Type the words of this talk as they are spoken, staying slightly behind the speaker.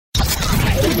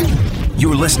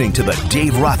You're listening to the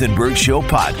Dave Rothenberg Show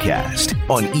podcast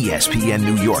on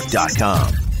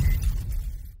ESPNNewYork.com.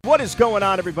 What is going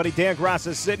on, everybody? Dan Grass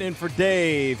is sitting in for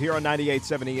Dave here on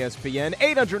 98.7 ESPN.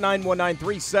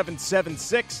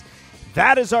 800-919-3776.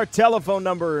 That is our telephone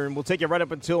number, and we'll take you right up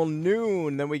until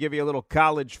noon. Then we give you a little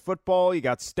college football. You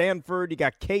got Stanford, you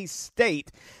got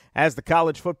K-State as the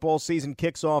college football season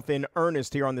kicks off in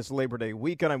earnest here on this Labor Day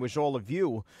weekend. I wish all of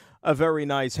you a very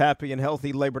nice, happy, and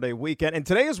healthy Labor Day weekend. And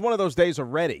today is one of those days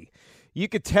already. You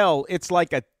could tell it's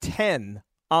like a 10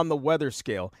 on the weather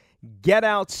scale. Get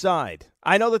outside.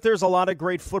 I know that there's a lot of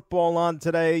great football on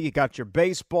today. You got your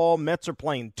baseball. Mets are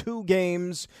playing 2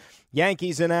 games.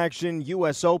 Yankees in action.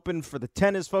 U.S. Open for the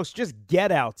tennis folks. Just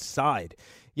get outside.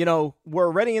 You know, we're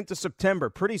already into September.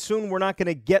 Pretty soon we're not going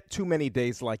to get too many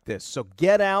days like this. So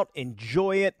get out,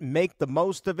 enjoy it, make the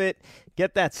most of it,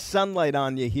 get that sunlight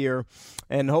on you here,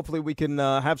 and hopefully we can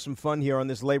have some fun here on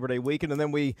this Labor Day weekend. And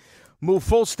then we move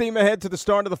full steam ahead to the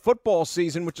start of the football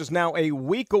season, which is now a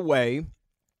week away,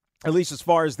 at least as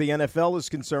far as the NFL is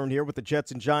concerned here, with the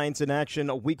Jets and Giants in action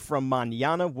a week from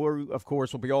mañana. We, of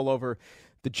course, will be all over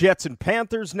the Jets and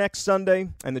Panthers next Sunday,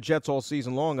 and the Jets all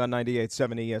season long on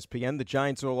 98.7 ESPN. The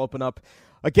Giants will open up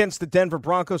against the Denver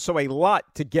Broncos, so a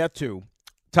lot to get to.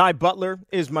 Ty Butler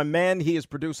is my man. He is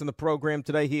producing the program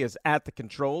today. He is at the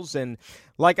controls, and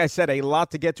like I said, a lot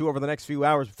to get to over the next few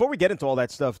hours. Before we get into all that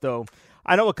stuff, though,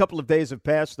 I know a couple of days have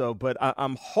passed, though, but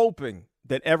I'm hoping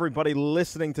that everybody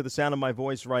listening to the sound of my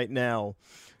voice right now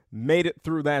made it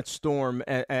through that storm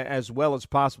as well as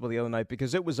possible the other night,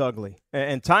 because it was ugly.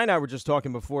 And Ty and I were just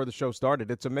talking before the show started.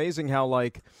 It's amazing how,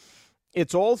 like,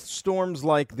 it's all storms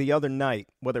like the other night,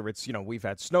 whether it's, you know, we've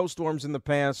had snowstorms in the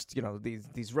past, you know,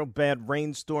 these real bad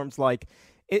rainstorms, like,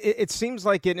 it seems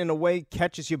like it, in a way,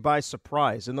 catches you by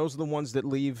surprise. And those are the ones that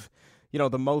leave, you know,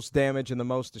 the most damage and the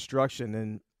most destruction.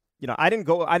 And, you know, I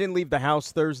didn't leave the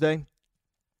house Thursday,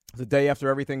 the day after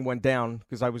everything went down,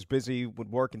 because I was busy with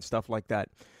work and stuff like that.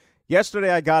 Yesterday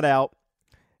I got out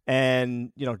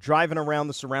and, you know, driving around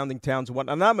the surrounding towns and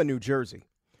whatnot. And I'm in New Jersey.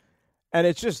 And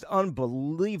it's just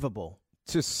unbelievable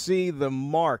to see the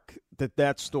mark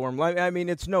that storm. I mean,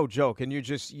 it's no joke. And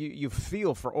you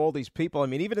feel for all these people. I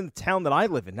mean, even in the town that I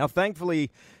live in. Now,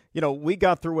 thankfully, you know, we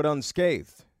got through it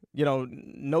unscathed. You know,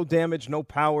 no damage, no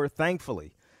power,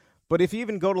 thankfully. But if you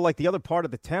even go to, like, the other part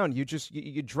of the town, you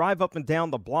drive up and down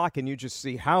the block and you just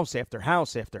see house after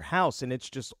house after house, and it's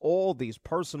just all these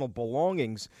personal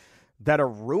belongings that are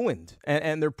ruined.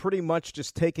 And they're pretty much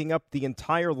just taking up the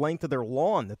entire length of their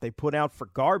lawn that they put out for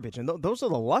garbage. And those are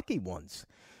the lucky ones.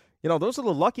 You know, those are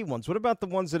the lucky ones. What about the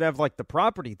ones that have, like, the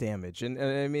property damage? And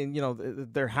I mean, you know,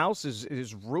 their house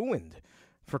is ruined,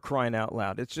 for crying out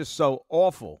loud. It's just so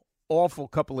awful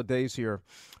couple of days here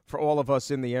for all of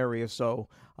us in the area. So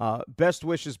best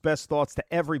wishes, best thoughts to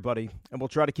everybody, and we'll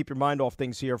try to keep your mind off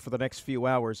things here for the next few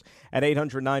hours at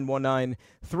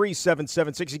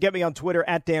 800-919-3776. You get me on Twitter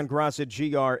at Dan Graca,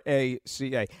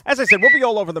 Graca. As I said, we'll be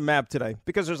all over the map today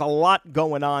because there's a lot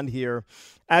going on here,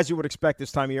 as you would expect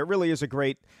this time of year. It really is a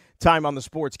great time on the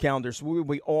sports calendar, so we'll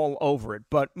be all over it.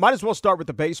 But might as well start with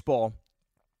the baseball,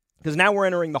 because now we're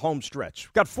entering the home stretch.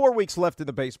 We've got 4 weeks left in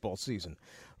the baseball season.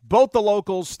 Both the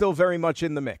locals still very much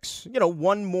in the mix. You know,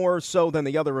 one more so than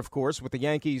the other, of course, with the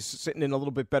Yankees sitting in a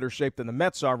little bit better shape than the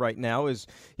Mets are right now. Is,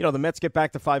 you know, the Mets get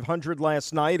back to 500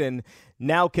 last night and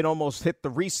now can almost hit the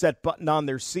reset button on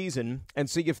their season and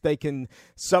see if they can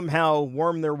somehow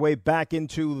worm their way back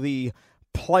into the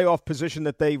playoff position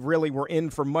that they really were in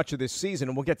for much of this season.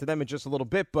 And we'll get to them in just a little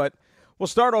bit. But we'll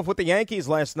start off with the Yankees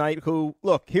last night, who,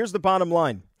 look, here's the bottom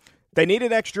line. They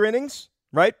needed extra innings,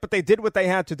 right? But they did what they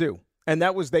had to do. And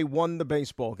that was they won the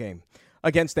baseball game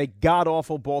against a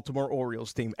god-awful Baltimore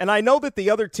Orioles team. And I know that the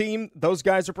other team, those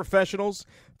guys are professionals.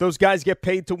 Those guys get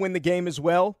paid to win the game as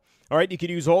well. All right, you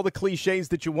can use all the cliches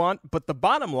that you want. But the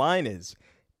bottom line is,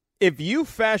 if you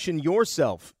fashion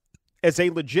yourself as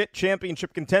a legit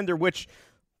championship contender, which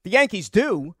the Yankees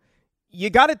do,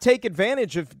 you got to take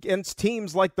advantage of against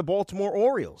teams like the Baltimore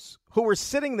Orioles, who are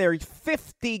sitting there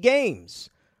 50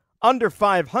 games under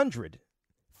 500.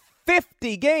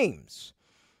 50 games.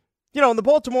 You know, and the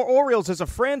Baltimore Orioles as a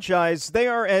franchise, they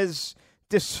are as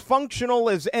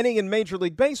dysfunctional as any in Major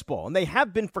League Baseball, and they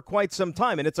have been for quite some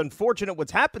time. And it's unfortunate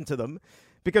what's happened to them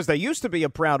because they used to be a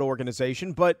proud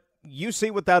organization, but you see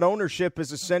what that ownership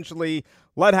has essentially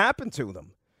let happen to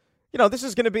them. You know, this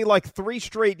is going to be like 3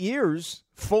 straight years,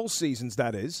 full seasons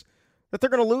that is, that they're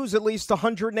going to lose at least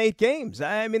 108 games.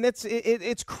 I mean,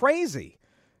 it's crazy.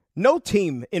 No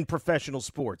team in professional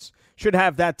sports should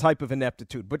have that type of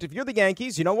ineptitude. But if you're the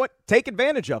Yankees, you know what? Take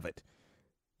advantage of it.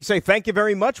 You say, thank you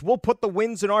very much. We'll put the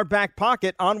wins in our back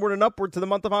pocket onward and upward to the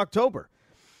month of October.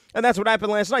 And that's what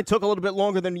happened last night. Took a little bit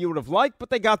longer than you would have liked, but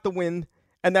they got the win,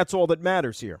 and that's all that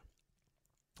matters here.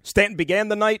 Stanton began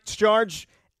the night's charge,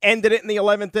 ended it in the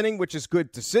 11th inning, which is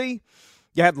good to see.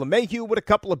 You had LeMahieu with a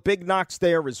couple of big knocks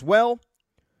there as well.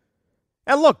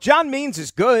 And look, John Means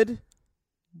is good.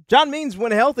 John Means,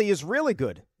 when healthy, is really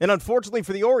good. And unfortunately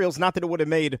for the Orioles, not that it would have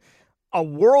made a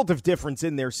world of difference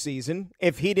in their season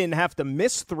if he didn't have to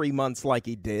miss 3 months like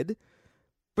he did.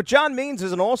 But John Means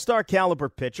is an all-star caliber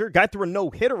pitcher. Got through a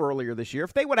no-hitter earlier this year.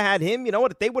 If they would have had him, you know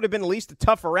what? They would have been at least a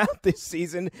tougher out this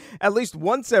season, at least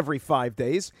once every 5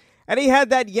 days. And he had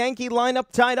that Yankee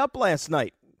lineup tied up last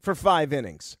night for 5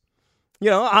 innings. You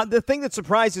know, the thing that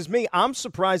surprises me, I'm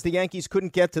surprised the Yankees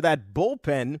couldn't get to that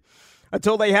bullpen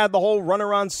until they had the whole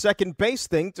runner on second base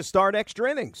thing to start extra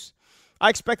innings. I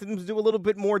expected them to do a little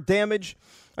bit more damage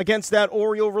against that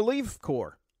Oriole relief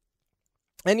corps.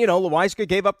 And, you know, Loiska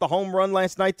gave up the home run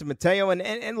last night to Mateo.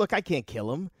 And look, I can't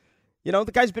kill him. You know,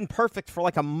 the guy's been perfect for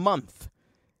like a month.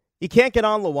 You can't get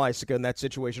on Loiska in that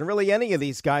situation. Really, any of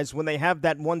these guys, when they have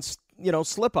that one, you know,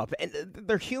 slip-up. And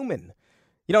they're human.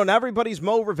 You know, and everybody's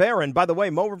Mo Rivera. And by the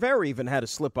way, Mo Rivera even had a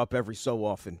slip-up every so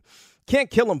often. Can't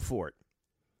kill him for it.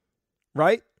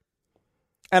 Right?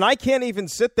 And I can't even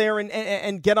sit there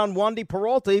and get on Wandy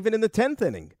Peralta even in the 10th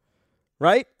inning.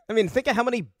 Right? I mean, think of how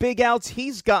many big outs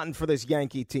he's gotten for this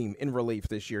Yankee team in relief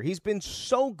this year. He's been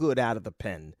so good out of the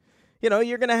pen. You know,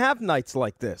 you're going to have nights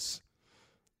like this.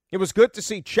 It was good to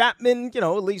see Chapman, you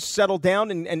know, at least settle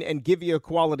down and give you a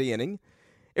quality inning.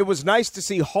 It was nice to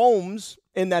see Holmes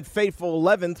in that fateful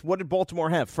 11th. What did Baltimore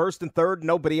have? First and third,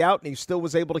 nobody out, and he still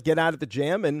was able to get out of the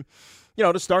jam. And, you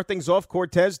know, to start things off,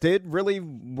 Cortez did really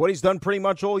what he's done pretty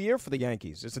much all year for the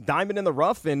Yankees. It's a diamond in the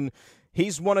rough, and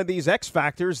he's one of these X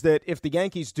factors that if the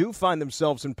Yankees do find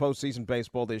themselves in postseason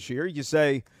baseball this year, you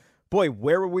say, boy,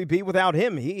 where would we be without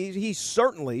him? He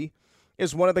certainly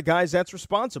is one of the guys that's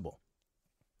responsible.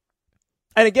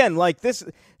 And again, like this,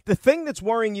 the thing that's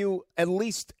worrying you at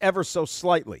least ever so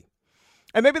slightly,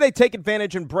 and maybe they take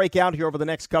advantage and break out here over the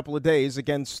next couple of days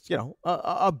against, you know,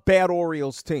 a bad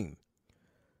Orioles team.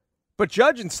 But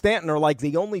Judge and Stanton are like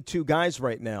the only two guys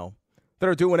right now that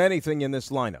are doing anything in this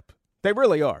lineup. They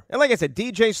really are. And like I said,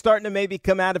 DJ's starting to maybe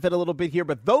come out of it a little bit here,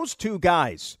 but those two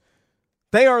guys,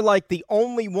 they are like the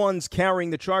only ones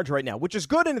carrying the charge right now, which is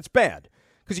good and it's bad.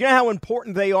 Because you know how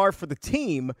important they are for the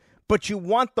team, but you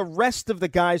want the rest of the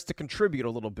guys to contribute a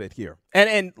little bit here.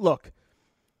 And look,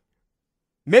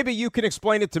 maybe you can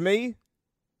explain it to me.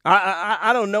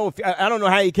 I don't know I don't know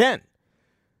how you can.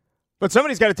 But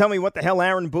somebody's got to tell me what the hell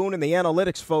Aaron Boone and the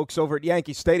analytics folks over at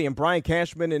Yankee Stadium, Brian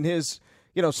Cashman and his,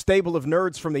 you know, stable of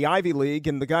nerds from the Ivy League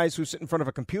and the guys who sit in front of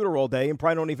a computer all day and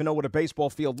probably don't even know what a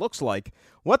baseball field looks like.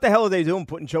 What the hell are they doing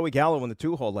putting Joey Gallo in the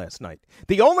 2-hole last night?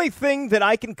 The only thing that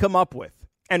I can come up with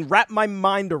and wrap my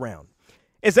mind around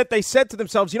is that they said to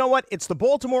themselves, you know what? It's the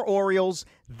Baltimore Orioles.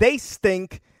 They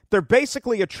stink. They're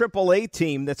basically a AAA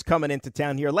team that's coming into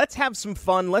town here. Let's have some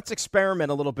fun. Let's experiment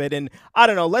a little bit. And I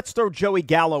don't know, let's throw Joey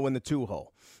Gallo in the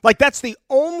 2-hole. Like, that's the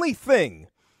only thing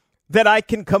that I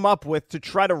can come up with to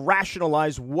try to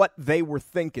rationalize what they were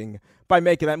thinking by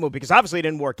making that move. Because obviously it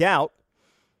didn't work out.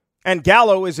 And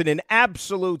Gallo is in an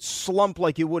absolute slump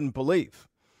like you wouldn't believe.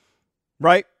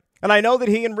 Right? And I know that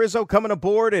he and Rizzo coming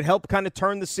aboard, it helped kind of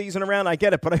turn the season around. I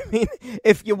get it. But, I mean,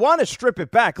 if you want to strip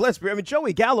it back,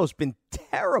 Joey Gallo's been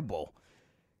terrible.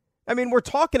 I mean, we're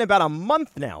talking about a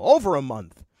month now, over a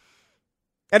month.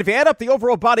 And if you add up the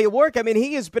overall body of work, I mean,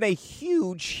 he has been a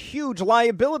huge, huge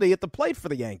liability at the plate for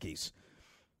the Yankees.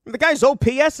 I mean, the guy's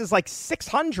OPS is like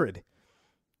 600.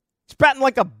 He's batting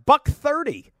like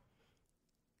 $130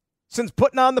 since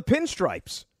putting on the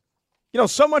pinstripes. You know,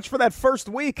 so much for that first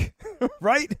week,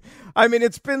 right? I mean,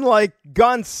 it's been like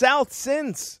gone south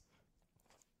since.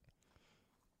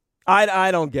 I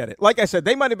don't get it. Like I said,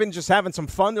 they might have been just having some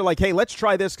fun. They're like, hey, let's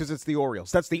try this because it's the Orioles.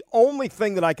 That's the only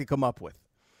thing that I could come up with.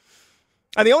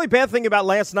 And the only bad thing about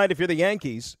last night, if you're the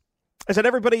Yankees, is that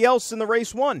everybody else in the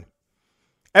race won.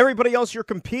 Everybody else you're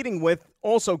competing with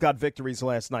also got victories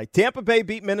last night. Tampa Bay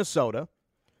beat Minnesota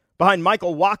behind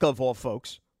Michael Wacha, of all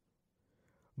folks.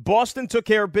 Boston took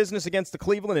care of business against the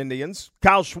Cleveland Indians.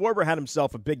 Kyle Schwarber had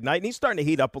himself a big night, and he's starting to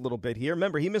heat up a little bit here.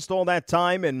 Remember, he missed all that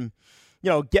time and, you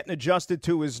know, getting adjusted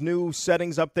to his new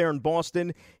settings up there in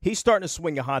Boston. He's starting to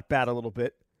swing a hot bat a little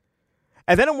bit.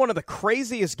 And then in one of the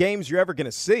craziest games you're ever going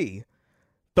to see,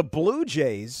 the Blue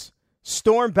Jays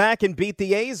stormed back and beat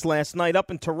the A's last night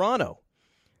up in Toronto.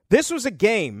 This was a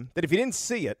game that, if you didn't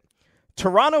see it,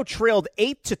 Toronto trailed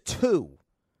 8-2.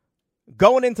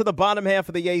 Going into the bottom half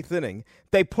of the 8th inning,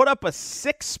 they put up a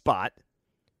 6 spot.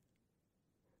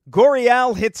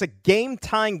 Gurriel hits a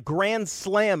game-tying grand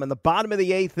slam in the bottom of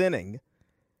the 8th inning.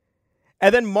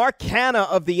 And then Mark Hanna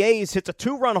of the A's hits a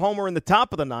 2-run homer in the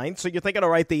top of the ninth. So you're thinking, all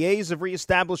right, the A's have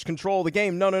reestablished control of the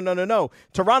game. No.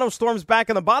 Toronto storms back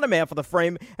in the bottom half of the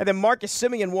frame, and then Marcus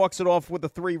Semien walks it off with a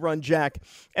 3-run jack,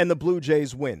 and the Blue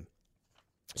Jays win.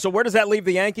 So where does that leave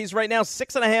the Yankees right now?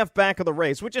 6.5 back of the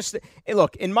Rays, which is,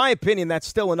 look, in my opinion, that's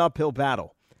still an uphill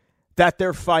battle that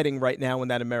they're fighting right now in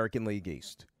that American League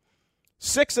East.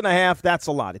 6.5, that's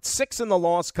a lot. It's 6 in the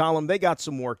loss column. They got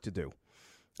some work to do.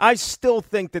 I still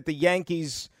think that the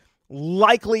Yankees'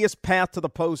 likeliest path to the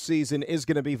postseason is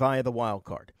going to be via the wild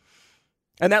card.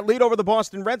 And that lead over the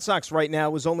Boston Red Sox right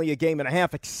now is only a game and a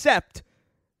half, except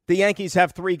the Yankees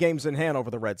have 3 games in hand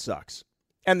over the Red Sox.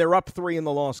 And they're up 3 in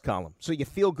the loss column. So you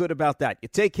feel good about that. You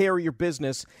take care of your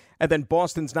business, and then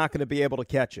Boston's not going to be able to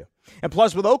catch you. And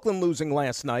plus, with Oakland losing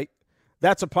last night,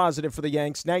 that's a positive for the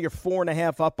Yanks. Now you're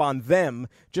 4.5 up on them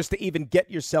just to even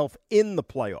get yourself in the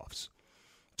playoffs.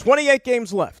 28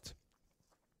 games left.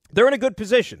 They're in a good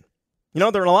position. They're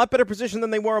in a lot better position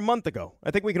than they were a month ago. I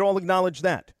think we can all acknowledge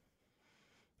that.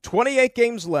 28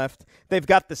 games left. They've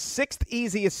got the 6th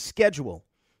easiest schedule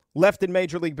left in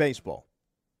Major League Baseball.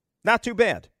 Not too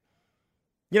bad.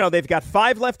 They've got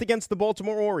 5 left against the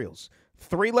Baltimore Orioles,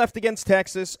 3 left against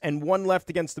Texas, and 1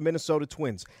 left against the Minnesota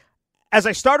Twins. As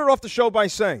I started off the show by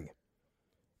saying,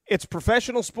 it's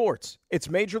professional sports. It's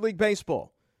Major League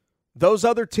Baseball. Those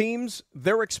other teams,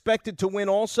 they're expected to win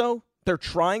also. They're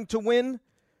trying to win.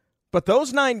 But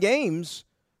those 9 games,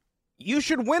 you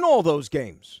should win all those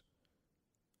games.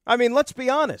 I mean, let's be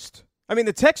honest.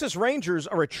 The Texas Rangers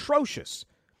are atrocious.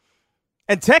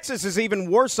 And Texas is even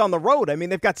worse on the road.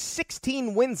 They've got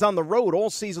 16 wins on the road all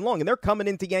season long, and they're coming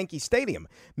into Yankee Stadium.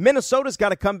 Minnesota's got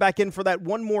to come back in for that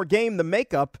one more game, the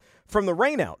makeup from the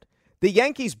rainout. The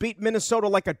Yankees beat Minnesota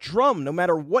like a drum, no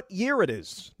matter what year it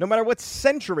is, no matter what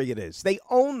century it is. They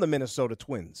own the Minnesota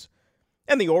Twins.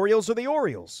 And the Orioles are the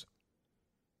Orioles.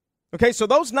 Okay, so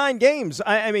those 9 games,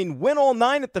 win all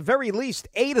 9 at the very least,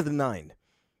 8 of the 9.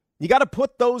 You got to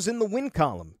put those in the win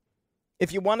column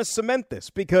if you want to cement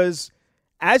this, because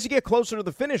as you get closer to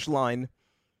the finish line,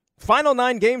 final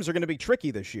 9 games are going to be tricky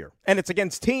this year. And it's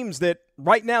against teams that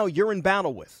right now you're in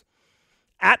battle with.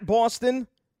 At Boston,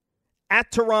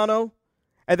 at Toronto,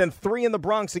 and then 3 in the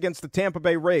Bronx against the Tampa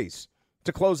Bay Rays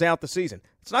to close out the season.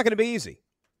 It's not going to be easy.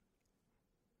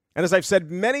 And as I've said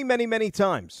many, many, many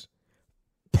times,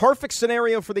 perfect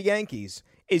scenario for the Yankees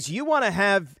is you want to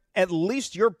have at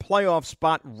least your playoff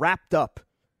spot wrapped up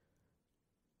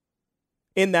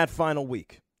in that final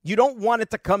week. You don't want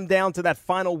it to come down to that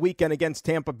final weekend against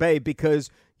Tampa Bay because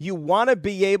you want to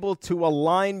be able to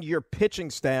align your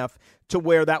pitching staff to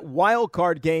where that wild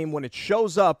card game, when it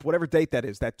shows up, whatever date that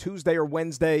is, that Tuesday or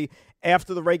Wednesday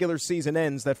after the regular season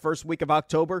ends, that first week of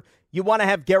October, you want to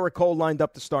have Garrett Cole lined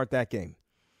up to start that game.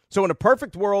 So in a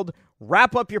perfect world,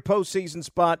 wrap up your postseason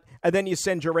spot, and then you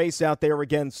send your ace out there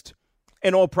against,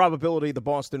 in all probability, the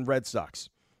Boston Red Sox.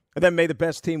 And then may the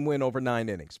best team win over 9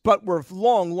 innings. But we're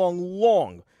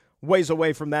long ways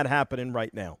away from that happening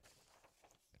right now.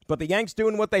 But the Yanks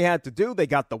doing what they had to do. They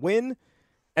got the win.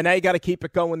 And now you got to keep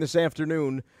it going this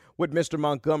afternoon with Mr.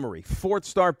 Montgomery. 4th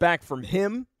start back from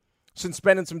him since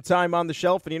spending some time on the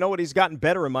shelf. And you know what? He's gotten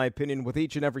better, in my opinion, with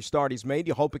each and every start he's made.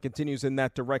 You hope it continues in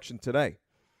that direction today.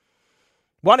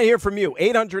 Want to hear from you.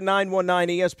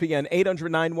 800-919-ESPN,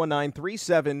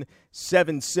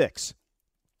 800-919-3776.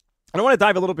 And I want to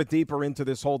dive a little bit deeper into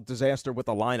this whole disaster with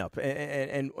the lineup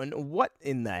and what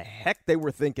in the heck they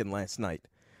were thinking last night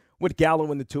with Gallo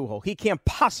in the 2-hole. He can't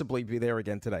possibly be there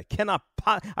again today. I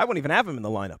wouldn't even have him in the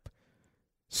lineup.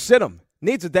 Sit him.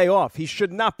 Needs a day off. He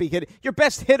should not be hitting. Your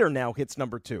best hitter now hits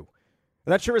number 2.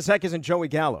 And that sure as heck isn't Joey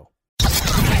Gallo.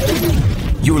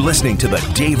 You're listening to the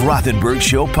Dave Rothenberg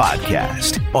Show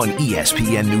podcast on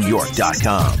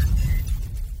ESPNNewYork.com.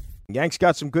 Yanks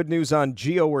got some good news on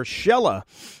Gio Urshela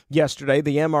yesterday.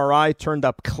 The MRI turned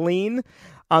up clean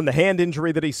on the hand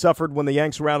injury that he suffered when the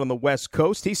Yanks were out on the West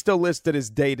Coast. He's still listed as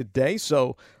day-to-day,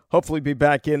 so hopefully be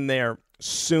back in there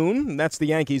soon. And that's the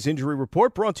Yankees injury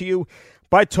report brought to you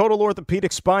by Total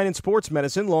Orthopedic Spine and Sports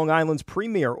Medicine, Long Island's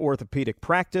premier orthopedic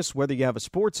practice. Whether you have a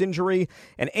sports injury,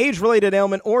 an age-related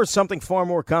ailment, or something far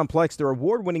more complex, their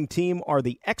award-winning team are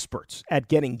the experts at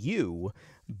getting you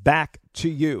back to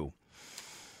you.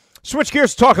 Switch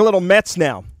gears to talk a little Mets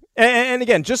now. And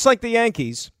again, just like the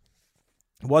Yankees,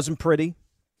 it wasn't pretty,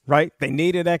 right? They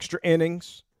needed extra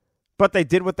innings, but they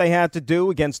did what they had to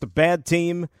do against a bad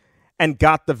team and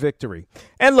got the victory.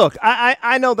 And look,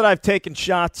 I know that I've taken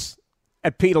shots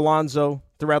at Pete Alonso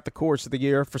throughout the course of the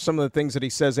year for some of the things that he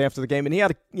says after the game. And he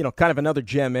had, kind of another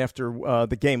gem after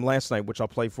the game last night, which I'll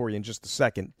play for you in just a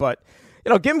second. But,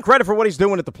 give him credit for what he's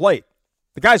doing at the plate.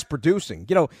 The guy's producing.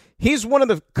 He's one of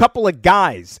the couple of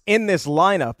guys in this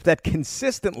lineup that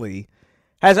consistently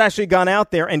has actually gone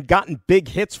out there and gotten big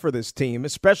hits for this team,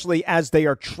 especially as they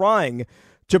are trying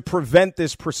to prevent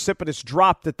this precipitous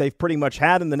drop that they've pretty much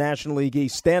had in the National League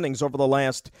East standings over the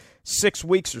last 6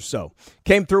 weeks or so.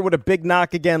 Came through with a big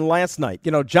knock again last night.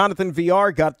 Jonathan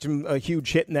VR got a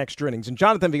huge hit in extra innings, and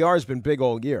Jonathan VR has been big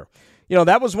all year.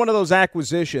 That was one of those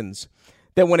acquisitions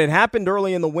that when it happened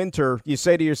early in the winter, you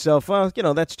say to yourself,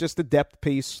 that's just a depth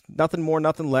piece, nothing more,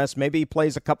 nothing less. Maybe he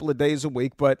plays a couple of days a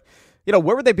week, but,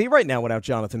 where would they be right now without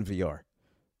Jonathan VR?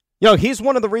 He's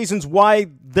one of the reasons why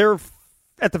they're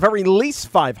at the very least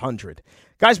 500.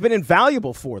 Guy's been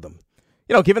invaluable for them.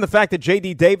 Given the fact that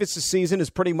J.D. Davis' season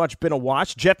has pretty much been a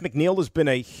wash, Jeff McNeil has been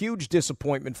a huge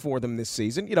disappointment for them this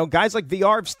season. Guys like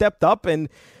VR have stepped up and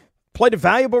played a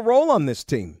valuable role on this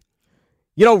team.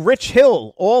 Rich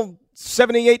Hill, all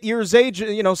 78 years age,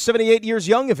 78 years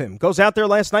young of him, goes out there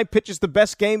last night, pitches the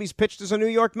best game he's pitched as a New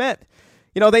York Met.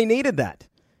 They needed that.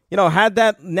 Had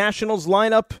that Nationals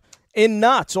lineup in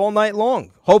knots all night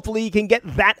long. Hopefully you can get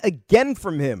that again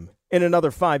from him in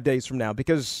another 5 days from now,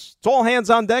 because it's all hands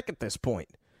on deck at this point,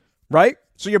 right?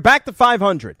 So you're back to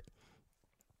 500.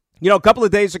 A couple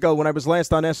of days ago when I was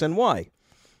last on SNY,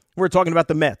 we were talking about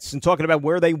the Mets and talking about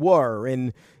where they were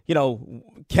and,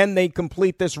 can they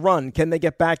complete this run? Can they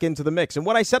get back into the mix? And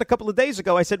what I said a couple of days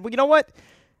ago, I said, well, you know what?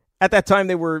 At that time,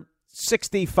 they were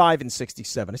 65 and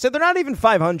 67. I said, they're not even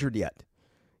 500 yet.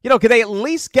 Can they at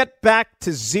least get back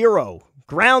to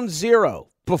ground zero,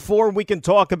 before we can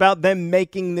talk about them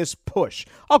making this push?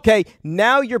 Okay,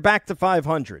 now you're back to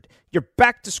 500. You're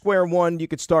back to square one. You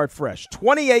could start fresh.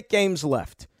 28 games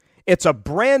left. It's a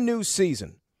brand new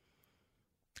season.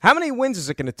 How many wins is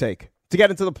it going to take to get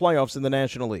into the playoffs in the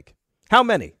National League? How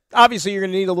many? Obviously, you're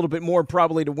going to need a little bit more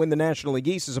probably to win the National League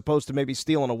East as opposed to maybe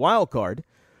stealing a wild card.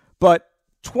 But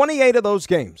 28 of those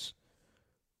games.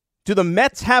 Do the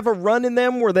Mets have a run in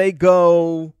them where they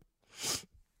go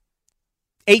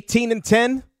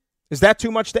 18-10? Is that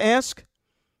too much to ask?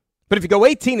 But if you go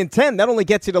 18-10, that only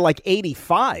gets you to like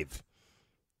 85.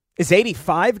 Is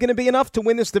 85 going to be enough to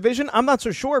win this division? I'm not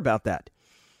so sure about that.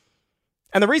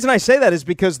 And the reason I say that is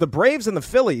because the Braves and the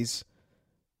Phillies,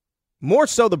 more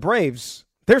so the Braves,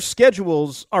 their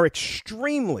schedules are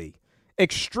extremely,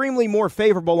 extremely more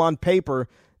favorable on paper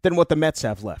than what the Mets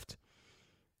have left.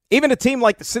 Even a team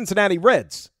like the Cincinnati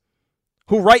Reds,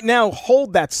 who right now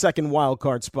hold that second wild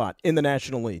card spot in the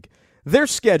National League, their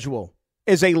schedule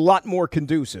is a lot more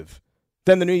conducive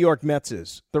than the New York Mets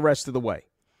is the rest of the way.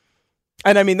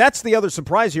 And, I mean, that's the other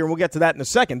surprise here, and we'll get to that in a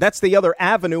second. That's the other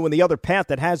avenue and the other path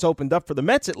that has opened up for the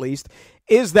Mets, at least,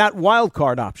 is that wild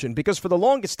card option. Because for the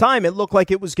longest time, it looked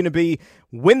like it was going to be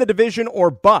win the division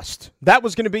or bust. That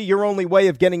was going to be your only way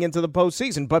of getting into the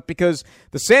postseason. But because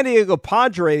the San Diego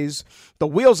Padres, the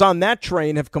wheels on that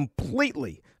train have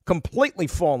completely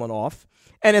fallen off,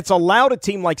 and it's allowed a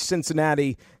team like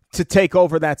Cincinnati to take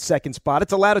over that second spot.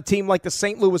 It's allowed a team like the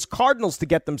St. Louis Cardinals to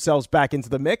get themselves back into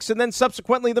the mix, and then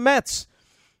subsequently the Mets.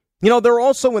 They're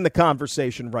also in the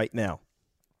conversation right now.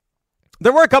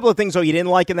 There were a couple of things, though, you didn't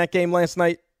like in that game last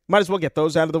night. Might as well get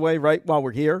those out of the way, right, while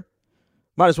we're here.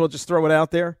 Might as well just throw it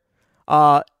out there.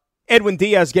 Edwin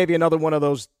Diaz gave you another one of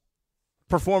those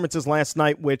performances last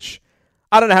night, which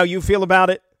I don't know how you feel about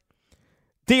it.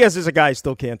 Diaz is a guy I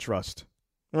still can't trust,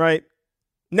 right?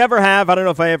 Never have. I don't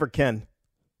know if I ever can,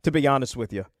 to be honest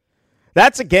with you.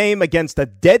 That's a game against a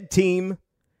dead team.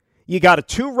 You got a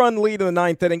 2-run lead in the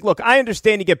ninth inning. Look, I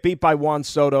understand you get beat by Juan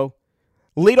Soto.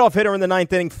 Leadoff hitter in the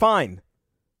ninth inning, fine.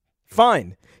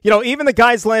 Even the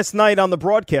guys last night on the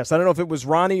broadcast, I don't know if it was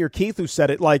Ronnie or Keith who said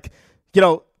it,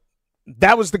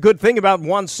 that was the good thing about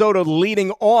Juan Soto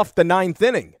leading off the ninth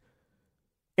inning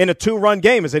in a 2-run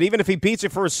game, is that even if he beats you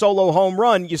for a solo home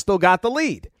run, you still got the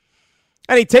lead.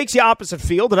 And he takes you opposite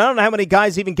field, and I don't know how many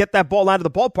guys even get that ball out of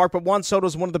the ballpark, but Juan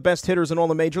Soto's one of the best hitters in all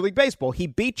of Major League Baseball. He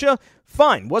beat you,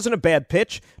 fine. Wasn't a bad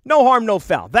pitch. No harm, no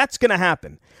foul. That's going to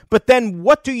happen. But then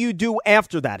what do you do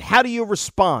after that? How do you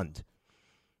respond?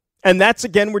 And that's,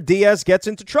 again, where Diaz gets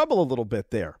into trouble a little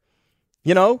bit there.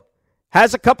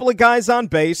 Has a couple of guys on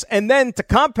base, and then, to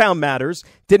compound matters,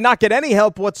 did not get any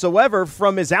help whatsoever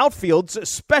from his outfields,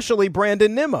 especially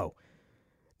Brandon Nimmo.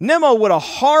 Nimmo with a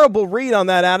horrible read on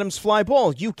that Adams fly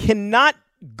ball. You cannot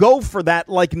go for that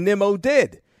like Nimmo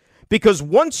did. Because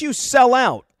once you sell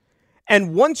out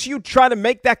and once you try to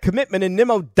make that commitment and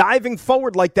Nimmo diving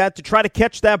forward like that to try to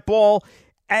catch that ball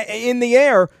in the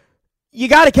air, you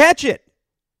got to catch it.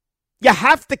 You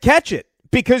have to catch it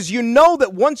because you know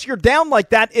that once you're down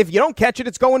like that, if you don't catch it,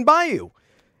 it's going by you.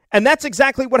 And that's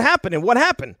exactly what happened. And what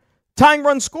happened? Tying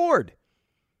run scored.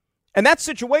 And that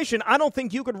situation, I don't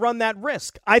think you could run that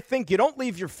risk. I think you don't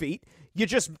leave your feet. You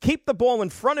just keep the ball in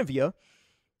front of you,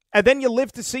 and then you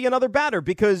live to see another batter.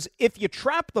 Because if you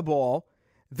trap the ball,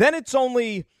 then it's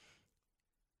only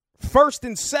first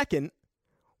and second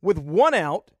with one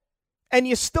out, and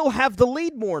you still have the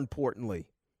lead, more importantly.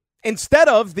 Instead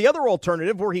of the other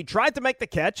alternative where he tried to make the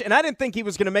catch, and I didn't think he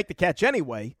was going to make the catch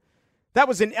anyway. That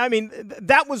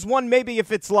was one maybe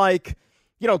if it's like,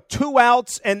 2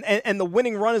 outs and the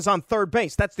winning run is on third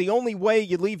base. That's the only way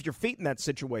you leave your feet in that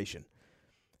situation.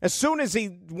 As soon as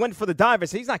he went for the dive, I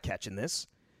said, he's not catching this.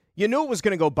 You knew it was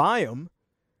going to go by him.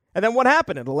 And then what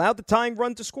happened? It allowed the tying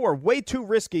run to score. Way too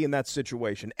risky in that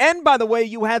situation. And, by the way,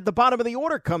 you had the bottom of the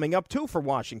order coming up, too, for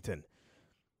Washington.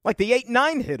 Like the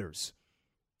 8-9 hitters.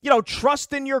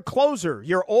 Trust in your closer,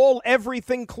 your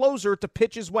all-everything closer to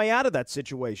pitch his way out of that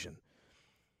situation.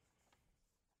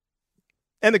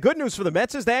 And the good news for the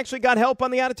Mets is they actually got help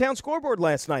on the out-of-town scoreboard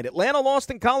last night. Atlanta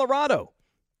lost in Colorado.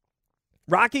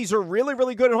 Rockies are really,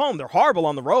 really good at home. They're horrible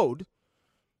on the road.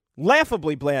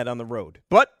 Laughably bad on the road.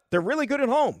 But they're really good at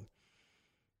home.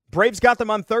 Braves got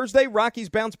them on Thursday. Rockies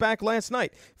bounced back last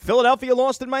night. Philadelphia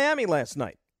lost in Miami last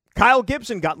night. Kyle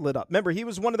Gibson got lit up. Remember, he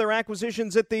was one of their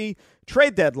acquisitions at the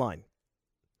trade deadline.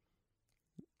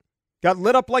 Got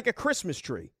lit up like a Christmas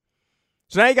tree.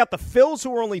 So now you got the Phils,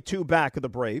 who are only 2 back of the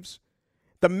Braves.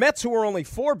 The Mets, who are only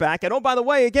 4 back. And, oh, by the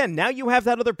way, again, now you have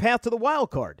that other path to the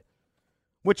wild card,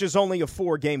 which is only a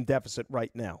 4-game deficit right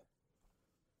now.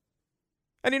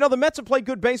 And, the Mets have played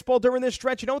good baseball during this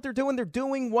stretch. You know what they're doing? They're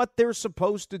doing what they're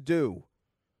supposed to do.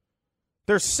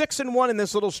 They're 6-1 in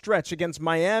this little stretch against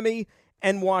Miami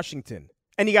and Washington.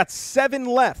 And you got 7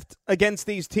 left against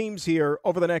these teams here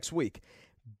over the next week.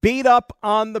 Beat up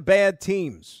on the bad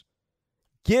teams.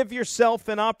 Give yourself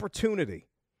an opportunity.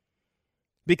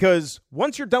 Because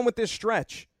once you're done with this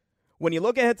stretch, when you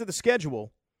look ahead to the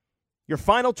schedule, your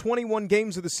final 21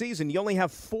 games of the season, you only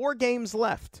have 4 games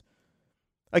left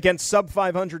against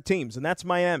sub-500 teams, and that's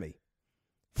Miami.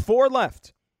 4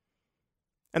 left.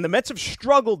 And the Mets have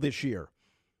struggled this year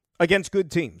against good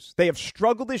teams. They have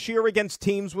struggled this year against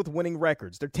teams with winning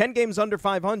records. They're 10 games under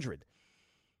 500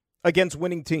 against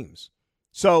winning teams.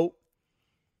 So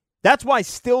that's why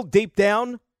still deep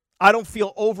down, I don't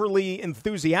feel overly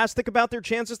enthusiastic about their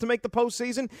chances to make the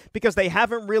postseason because they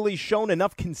haven't really shown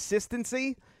enough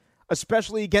consistency,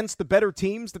 especially against the better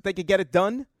teams, that they could get it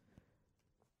done.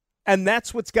 And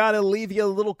that's what's got to leave you a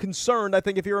little concerned, I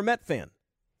think, if you're a Met fan.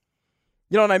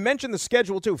 And I mentioned the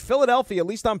schedule, too. Philadelphia, at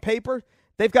least on paper,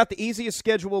 they've got the easiest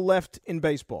schedule left in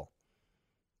baseball.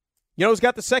 You know who's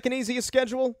got the second easiest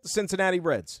schedule? The Cincinnati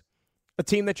Reds, a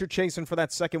team that you're chasing for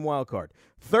that second wild card.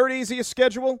 Third easiest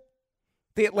schedule?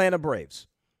 The Atlanta Braves.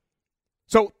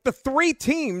 So the 3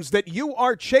 teams that you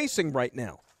are chasing right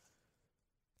now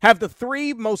have the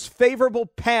 3 most favorable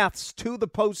paths to the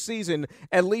postseason,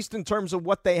 at least in terms of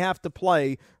what they have to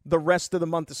play the rest of the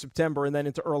month of September and then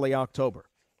into early October.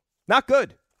 Not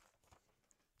good.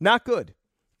 Not good.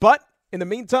 But in the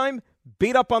meantime,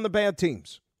 beat up on the bad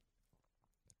teams.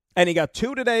 And he got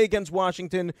 2 today against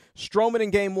Washington, Stroman in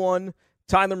game 1,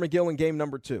 Tyler McGill in game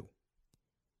number 2.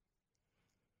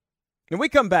 When we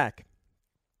come back,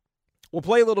 we'll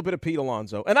play a little bit of Pete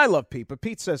Alonso. And I love Pete, but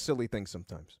Pete says silly things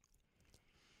sometimes.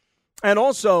 And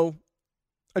also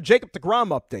a Jacob deGrom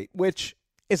update, which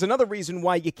is another reason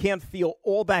why you can't feel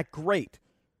all that great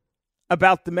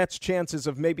about the Mets' chances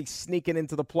of maybe sneaking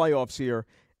into the playoffs here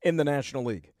in the National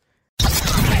League.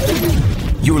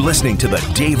 You're listening to the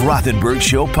Dave Rothenberg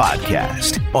Show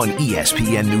podcast on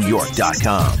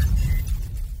ESPNNewYork.com.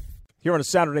 Here on a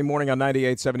Saturday morning on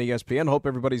 98.7 ESPN. Hope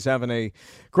everybody's having a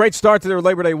great start to their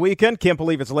Labor Day weekend. Can't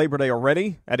believe it's Labor Day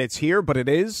already, and it's here, but it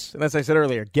is. And as I said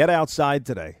earlier, get outside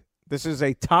today. This is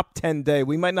a top 10 day.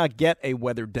 We might not get a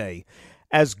weather day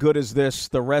as good as this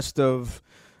the rest of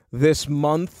this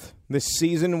month, this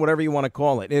season, whatever you want to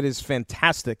call it. It is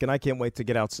fantastic, and I can't wait to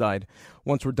get outside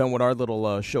once we're done with our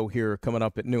little show here coming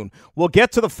up at noon. We'll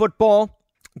get to the football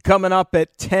coming up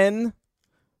at 10.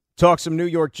 Talk some New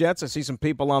York Jets. I see some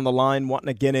people on the line wanting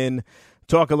to get in,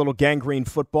 talk a little gangrene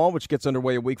football, which gets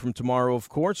underway a week from tomorrow, of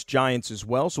course. Giants as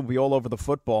well, so we'll be all over the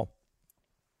football.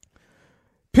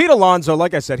 Pete Alonso,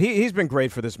 like I said, he's been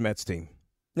great for this Mets team.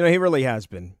 He really has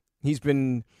been. He's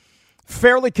been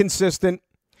fairly consistent.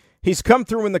 He's come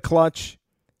through in the clutch.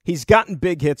 He's gotten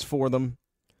big hits for them.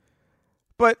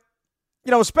 But,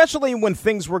 especially when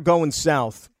things were going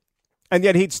south, and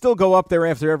yet he'd still go up there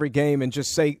after every game and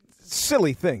just say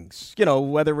silly things,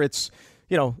 whether it's,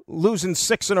 losing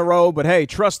 6 in a row, but hey,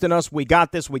 trust in us, we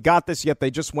got this, yet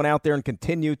they just went out there and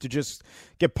continued to just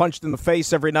get punched in the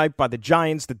face every night by the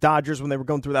Giants, the Dodgers, when they were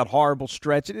going through that horrible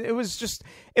stretch. It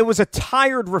was a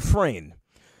tired refrain.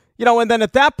 And then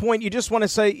at that point, you just want to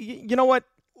say, you know what?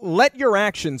 Let your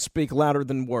actions speak louder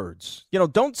than words.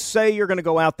 Don't say you're going to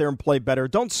go out there and play better.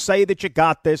 Don't say that you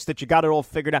got this, that you got it all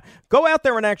figured out. Go out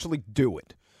there and actually do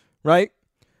it, right?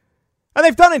 And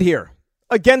they've done it here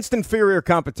against inferior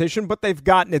competition, but they've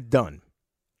gotten it done.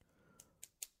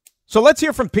 So let's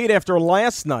hear from Pete after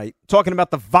last night, talking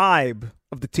about the vibe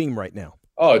of the team right now.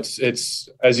 Oh, it's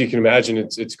as you can imagine,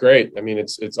 it's great. I mean,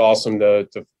 it's awesome to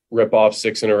rip off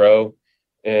 6 in a row.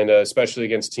 And especially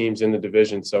against teams in the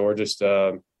division. So we're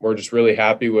just really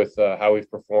happy with how we've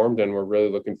performed, and we're really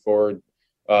looking forward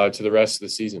to the rest of the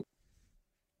season.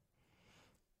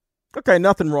 Okay,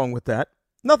 nothing wrong with that.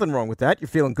 You're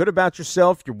feeling good about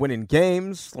yourself. You're winning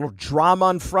games. A little drama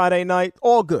on Friday night.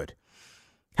 All good.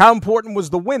 How important was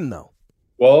the win, though?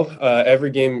 Well, every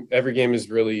game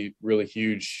is really, really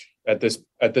huge at this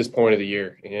point of the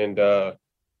year, and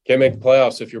can't make the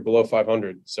playoffs if you're below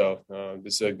 500. So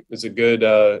it's a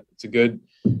good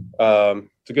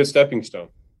stepping stone.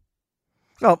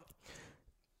 Well,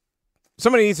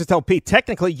 somebody needs to tell Pete,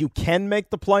 technically you can make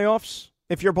the playoffs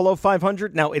if you're below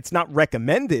 500. Now, it's not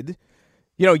recommended.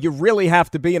 You really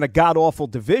have to be in a god-awful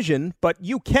division, but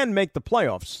you can make the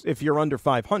playoffs if you're under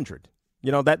 500.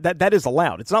 That is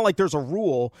allowed. It's not like there's a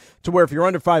rule to where if you're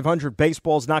under 500,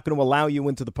 baseball's not going to allow you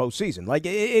into the postseason. Like,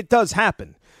 it does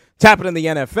happen. It's happened in the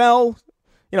NFL.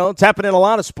 It's happened in a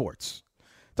lot of sports.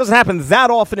 It doesn't happen that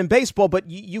often in baseball, but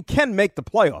you can make the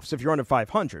playoffs if you're under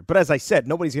 500. But as I said,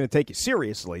 nobody's going to take you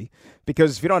seriously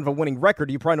because if you don't have a winning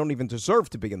record, you probably don't even deserve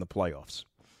to be in the playoffs.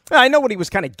 I know what he was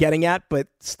kind of getting at, but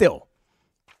still,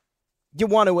 you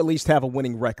want to at least have a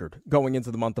winning record going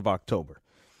into the month of October.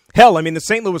 Hell, I mean, the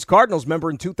St. Louis Cardinals, remember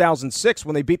in 2006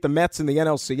 when they beat the Mets in the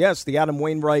NLCS, the Adam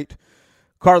Wainwright,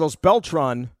 Carlos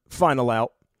Beltran final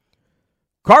out.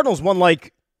 Cardinals won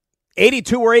like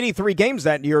 82 or 83 games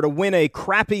that year to win a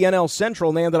crappy NL Central,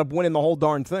 and they ended up winning the whole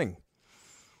darn thing.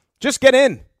 Just get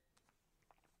in.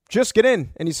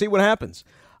 And you see what happens.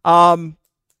 The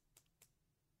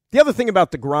other thing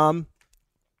about DeGrom,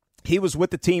 he was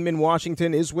with the team in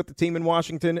Washington,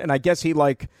 and I guess he,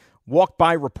 walked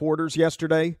by reporters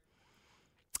yesterday,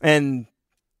 and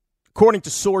according to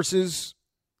sources,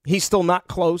 he's still not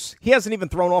close. He hasn't even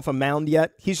thrown off a mound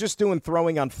yet. He's just doing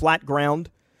throwing on flat ground.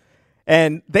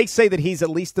 And they say that he's at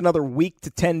least another week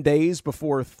to 10 days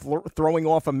before throwing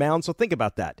off a mound. So think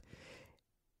about that.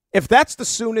 If that's the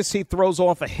soonest he throws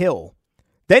off a hill,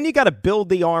 then you got to build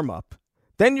the arm up.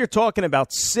 Then you're talking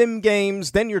about sim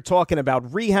games. Then you're talking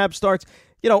about rehab starts.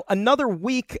 Another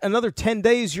week, another 10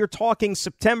 days, you're talking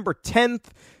September 10th,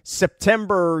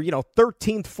 September,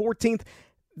 13th, 14th.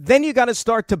 Then you got to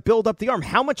start to build up the arm.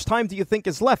 How much time do you think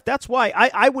is left? That's why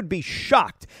I would be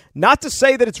shocked. Not to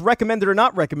say that it's recommended or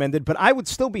not recommended, but I would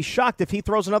still be shocked if he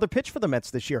throws another pitch for the Mets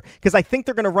this year because I think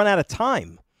they're going to run out of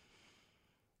time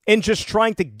in just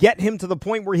trying to get him to the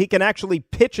point where he can actually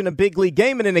pitch in a big league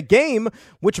game and in a game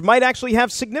which might actually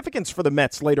have significance for the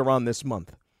Mets later on this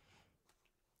month.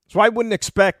 So I wouldn't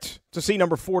expect to see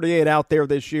number 48 out there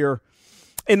this year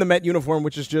in the Met uniform,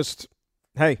 which is just,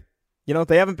 hey, if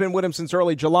they haven't been with him since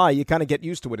early July, you kind of get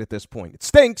used to it at this point. It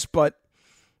stinks, but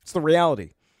it's the reality.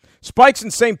 Spike's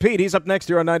in St. Pete. He's up next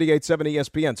here on 98.7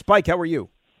 ESPN. Spike, how are you?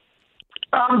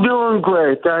 I'm doing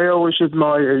great. I always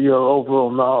admire your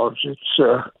overall knowledge. It's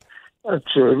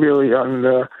really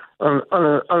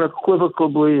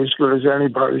unequivocally as good as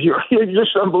anybody. You're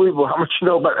just unbelievable how much you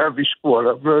know about every sport.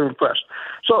 I'm very impressed.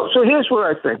 So here's what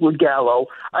I think with Gallo.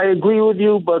 I agree with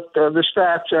you, but the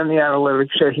stats and the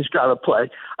analytics say he's got to play.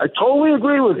 I totally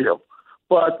agree with you,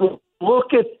 but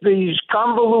look at these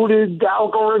convoluted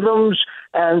algorithms.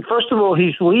 And first of all,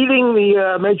 he's leading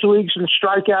the major leagues in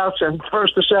strikeouts and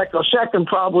second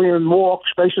probably in walks,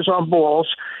 bases on balls.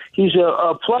 He's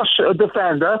a plus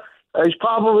defender. He's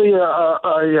probably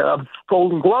a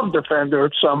Golden Glove defender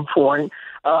at some point.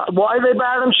 Why they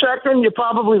bat him second? You're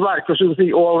probably right because it was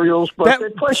the Orioles. But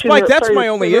Spike, that's my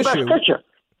only issue.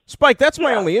 Spike, that's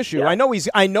my only issue. Yeah.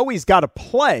 I know he's got to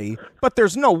play, but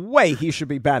there's no way he should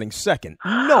be batting second.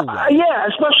 No way. Yeah,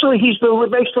 especially makes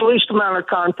the least amount of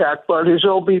contact, but his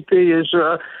OBP is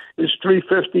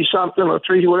 350 something or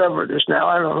 3 whatever it is now.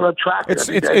 I don't know. Track it's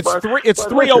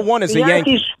 301 as a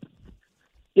Yankee.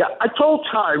 Yeah, I told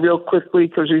Ty real quickly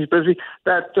because he's busy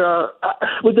that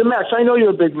with the Mets, I know you're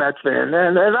a big Mets fan,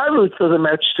 and I root for the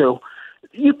Mets too.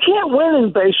 you can't win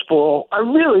in baseball.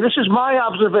 This is my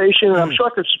observation, and I'm sure I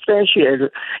could substantiate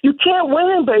it. You can't win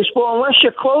in baseball unless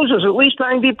your closers at least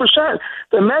 90%.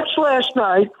 The Mets last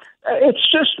night, it's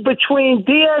just between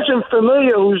Diaz and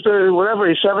Familia, who's the, whatever,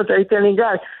 he's seventh, eighth inning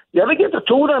guy. You ever get the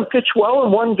two of them pitch well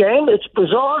in one game? It's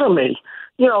bizarre to me.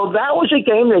 That was a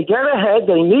game they get ahead,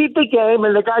 they need the game,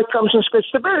 and the guy comes and spits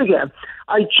the bit again.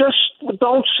 I just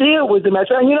don't see it with the Mets.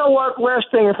 And you know what?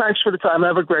 Last thing, and thanks for the time.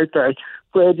 Have a great day.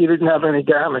 Glad you didn't have any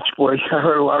damage, boy. I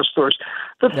heard a lot of stories.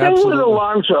 The thing with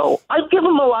Alonso, I give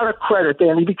him a lot of credit,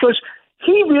 Danny, because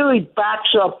he really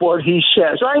backs up what he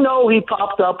says. I know he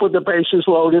popped up with the bases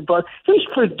loaded, but he's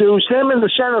produced. Him and the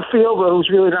center fielder, who's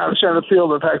really not a center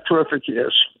fielder, have had terrific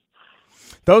years.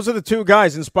 Those are the two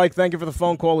guys. And, Spike, thank you for the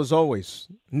phone call as always.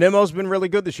 Nimmo's been really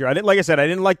good this year. Like I said, I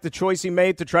didn't like the choice he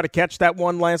made to try to catch that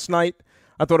one last night.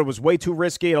 I thought it was way too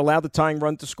risky. It allowed the tying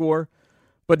run to score.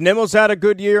 But Nimmo's had a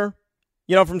good year,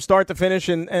 from start to finish,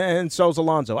 and so's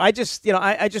Alonso. I just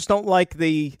don't like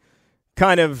the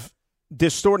kind of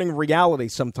distorting reality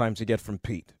sometimes you get from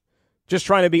Pete. Just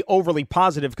trying to be overly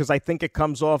positive because I think it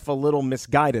comes off a little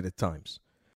misguided at times.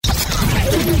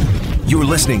 You're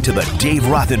listening to the Dave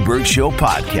Rothenberg Show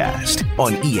podcast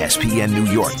on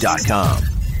ESPNNewYork.com.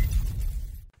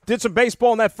 Did some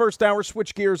baseball in that first hour,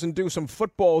 switch gears and do some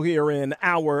football here in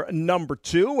hour number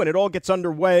 2, and it all gets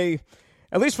underway,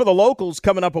 at least for the locals,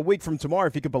 coming up a week from tomorrow,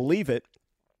 if you could believe it.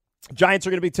 Giants are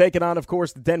going to be taking on, of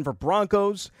course, the Denver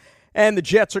Broncos, and the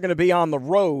Jets are going to be on the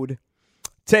road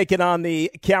taking on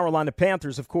the Carolina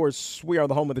Panthers. Of course, we are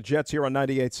the home of the Jets here on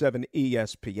 98.7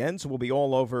 ESPN, so we'll be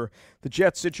all over the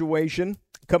Jets situation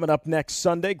coming up next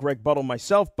Sunday. Greg Buttle,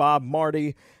 myself, Bob,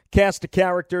 Marty, cast of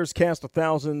characters, cast of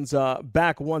thousands,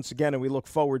 back once again, and we look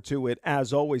forward to it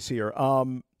as always here.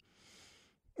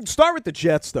 Start with the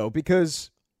Jets, though,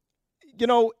 because,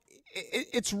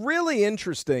 it's really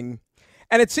interesting.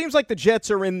 And it seems like the Jets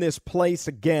are in this place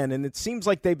again, and it seems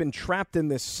like they've been trapped in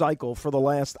this cycle for the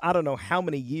last, I don't know how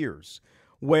many years,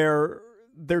 where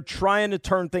they're trying to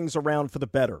turn things around for the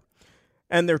better.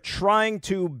 And they're trying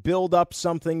to build up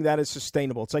something that is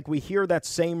sustainable. It's like we hear that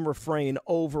same refrain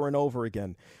over and over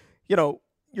again.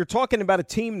 You're talking about a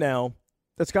team now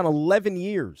that's gone 11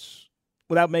 years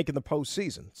without making the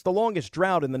postseason. It's the longest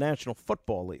drought in the National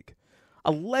Football League.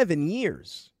 11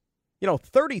 years.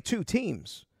 32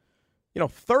 teams.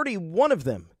 31 of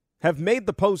them have made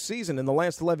the postseason in the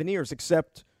last 11 years,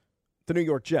 except the New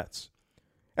York Jets.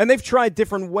 And they've tried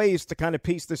different ways to kind of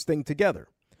piece this thing together.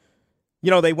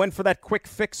 They went for that quick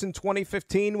fix in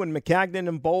 2015 when McCagnon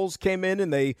and Bowles came in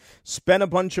and they spent a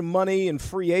bunch of money in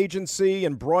free agency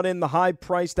and brought in the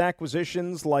high-priced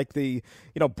acquisitions like the,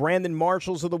 Brandon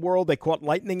Marshalls of the world. They caught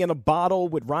lightning in a bottle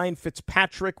with Ryan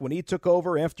Fitzpatrick when he took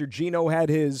over after Geno had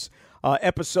his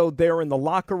episode there in the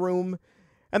locker room.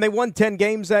 And they won 10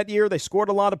 games that year. They scored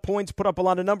a lot of points, put up a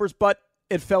lot of numbers, but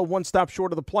it fell one stop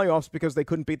short of the playoffs because they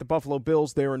couldn't beat the Buffalo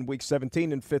Bills there in Week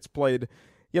 17, and Fitz played,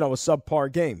 a subpar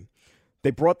game.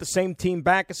 They brought the same team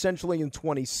back essentially in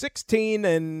 2016,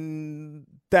 and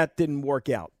that didn't work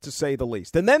out, to say the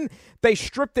least. And then they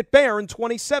stripped it bare in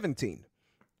 2017,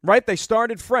 right? They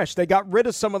started fresh. They got rid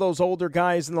of some of those older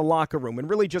guys in the locker room and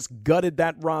really just gutted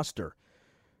that roster.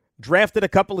 Drafted a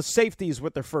couple of safeties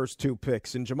with their first 2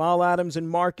 picks in Jamal Adams and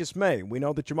Marcus May. We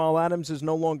know that Jamal Adams is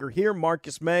no longer here.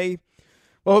 Marcus May,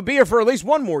 well, he'll be here for at least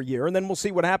one more year, and then we'll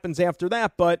see what happens after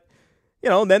that. But,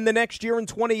 then the next year in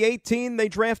 2018, they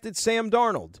drafted Sam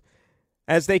Darnold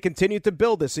as they continued to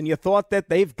build this. And you thought that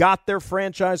they've got their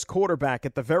franchise quarterback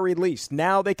at the very least.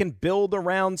 Now they can build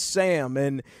around Sam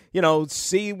and,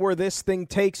 see where this thing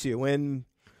takes you. And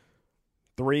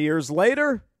 3 years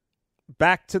later,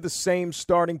 back to the same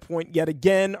starting point yet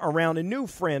again around a new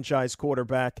franchise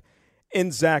quarterback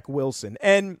in Zach Wilson.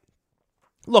 And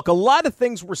look, a lot of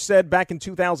things were said back in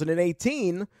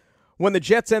 2018 when the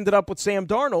Jets ended up with Sam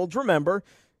Darnold. Remember,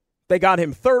 they got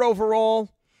him 3rd overall.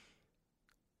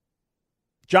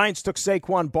 Giants took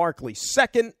Saquon Barkley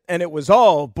 2nd, and it was,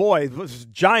 oh, boy,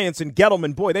 Giants and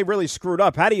Gettleman, boy, they really screwed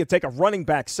up. How do you take a running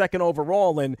back 2nd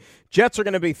overall? And Jets are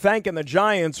going to be thanking the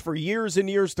Giants for years and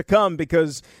years to come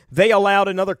because they allowed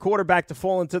another quarterback to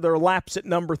fall into their laps at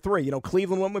number 3.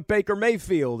 Cleveland went with Baker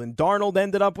Mayfield, and Darnold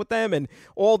ended up with them, and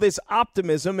all this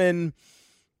optimism, and,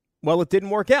 well, it didn't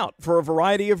work out for a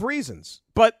variety of reasons.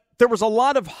 But there was a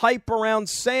lot of hype around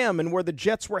Sam and where the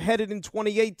Jets were headed in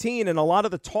 2018, and a lot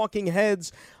of the talking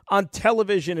heads on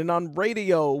television and on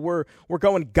radio were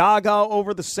going gaga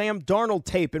over the Sam Darnold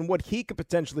tape and what he could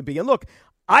potentially be. And look,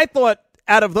 I thought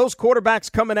out of those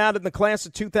quarterbacks coming out in the class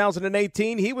of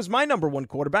 2018, he was my number 1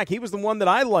 quarterback. He was the one that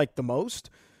I liked the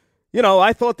most.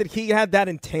 I thought that he had that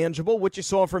intangible, which you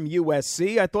saw from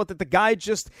USC. I thought that the guy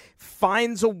just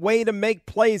finds a way to make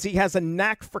plays. He has a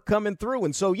knack for coming through.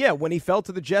 And so, yeah, when he fell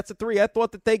to the Jets at 3, I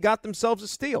thought that they got themselves a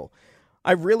steal.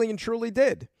 I really and truly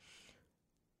did.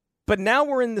 But now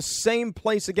we're in the same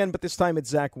place again, but this time it's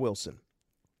Zach Wilson.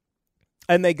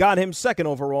 And they got him 2nd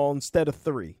overall instead of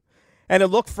 3. And it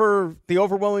looked for the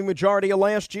overwhelming majority of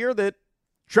last year that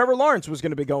Trevor Lawrence was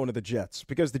going to be going to the Jets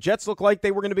because the Jets looked like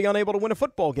they were going to be unable to win a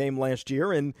football game last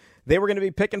year, and they were going to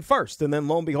be picking first. And then,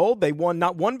 lo and behold, they won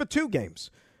not 1 but 2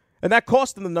 games. And that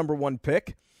cost them the number 1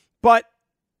 pick. But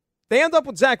they end up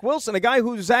with Zach Wilson, a guy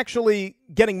who's actually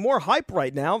getting more hype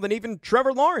right now than even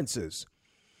Trevor Lawrence is.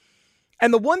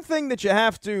 And the one thing that you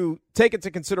have to take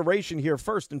into consideration here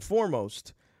first and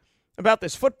foremost about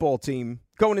this football team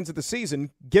going into the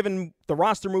season, given the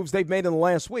roster moves they've made in the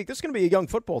last week, this is going to be a young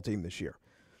football team this year.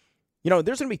 There's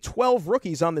going to be 12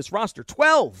 rookies on this roster.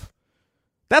 12!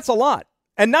 That's a lot.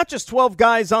 And not just 12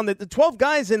 guys on the 12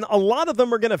 guys, and a lot of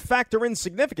them are going to factor in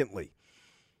significantly.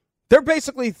 They're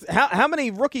basically, how many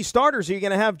rookie starters are you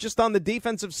going to have just on the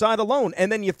defensive side alone?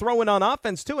 And then you throw in on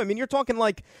offense, too. I mean, you're talking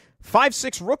like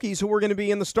 5-6 rookies who are going to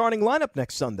be in the starting lineup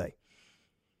next Sunday.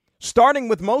 Starting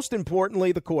with, most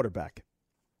importantly, the quarterback.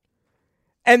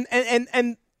 And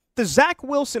the Zach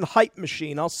Wilson hype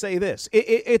machine, I'll say this,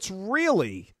 it's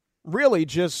really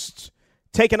just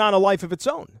taken on a life of its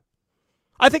own.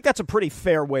 I think that's a pretty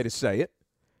fair way to say it.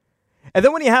 And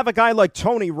then when you have a guy like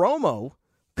Tony Romo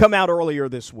come out earlier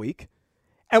this week,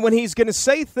 and when he's going to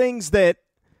say things that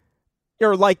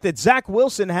are like that Zach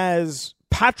Wilson has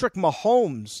Patrick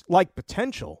Mahomes-like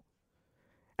potential,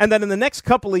 and then in the next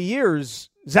couple of years,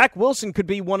 Zach Wilson could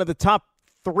be one of the top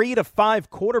 3 to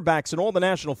 5 quarterbacks in all the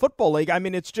National Football League. I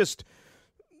mean, it's just,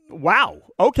 wow,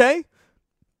 okay.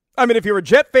 I mean, if you're a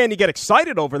Jet fan, you get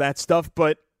excited over that stuff,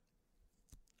 but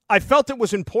I felt it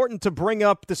was important to bring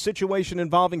up the situation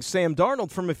involving Sam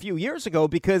Darnold from a few years ago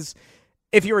because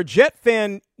if you're a Jet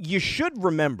fan, you should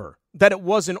remember that it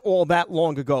wasn't all that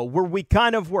long ago where we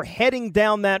kind of were heading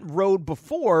down that road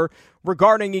before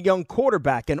regarding a young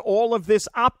quarterback and all of this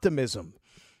optimism,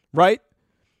 right?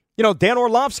 Dan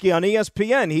Orlovsky on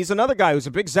ESPN, he's another guy who's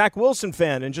a big Zach Wilson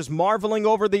fan and just marveling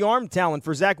over the arm talent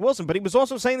for Zach Wilson. But he was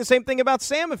also saying the same thing about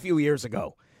Sam a few years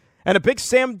ago and a big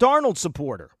Sam Darnold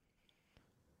supporter.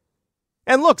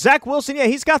 And look, Zach Wilson, yeah,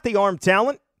 he's got the arm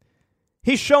talent.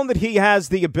 He's shown that he has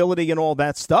the ability and all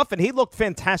that stuff, and he looked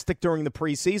fantastic during the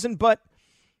preseason, but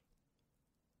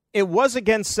it was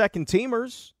against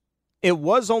second-teamers. It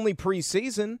was only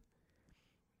preseason.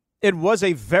 It was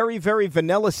a very, very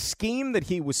vanilla scheme that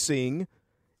he was seeing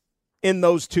in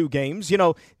those 2 games.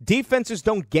 Defenses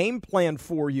don't game plan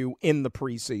for you in the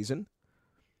preseason.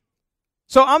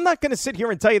 So I'm not going to sit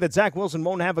here and tell you that Zach Wilson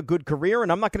won't have a good career,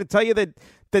 and I'm not going to tell you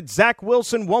that Zach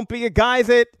Wilson won't be a guy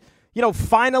that,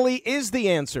 finally is the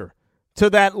answer to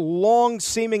that long,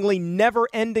 seemingly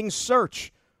never-ending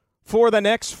search for the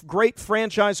next great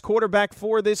franchise quarterback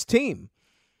for this team.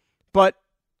 But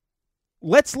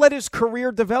let's let his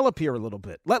career develop here a little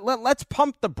bit. Let's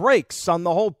pump the brakes on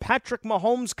the whole Patrick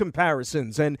Mahomes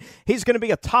comparisons, and he's going to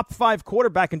be a top 5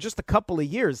 quarterback in just a couple of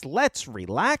years. Let's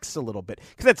relax a little bit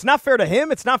because it's not fair to him.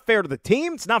 It's not fair to the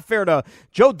team. It's not fair to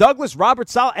Joe Douglas, Robert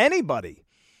Saleh, anybody.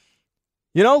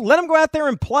 Let him go out there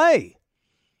and play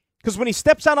because when he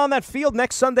steps out on that field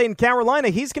next Sunday in Carolina,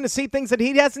 he's going to see things that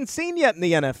he hasn't seen yet in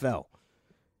the NFL.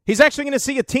 He's actually going to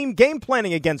see a team game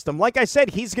planning against him. Like I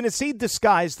said, he's going to see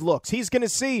disguised looks. He's going to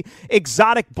see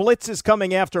exotic blitzes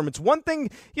coming after him. It's one thing,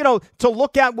 to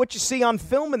look at what you see on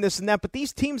film and this and that, but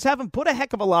these teams haven't put a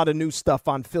heck of a lot of new stuff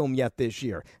on film yet this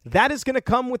year. That is going to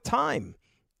come with time.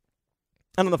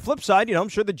 And on the flip side, I'm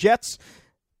sure the Jets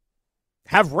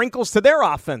have wrinkles to their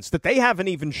offense that they haven't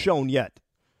even shown yet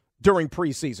during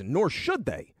preseason, nor should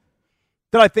they,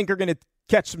 that I think are going to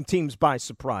catch some teams by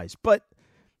surprise. But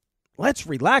let's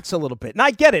relax a little bit. And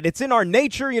I get it. It's in our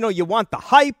nature. You want the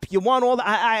hype. You want all that.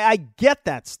 I get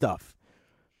that stuff.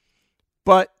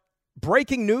 But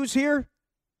breaking news here,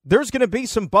 there's going to be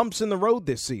some bumps in the road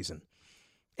this season.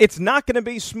 It's not going to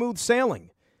be smooth sailing.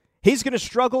 He's going to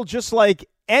struggle just like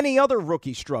any other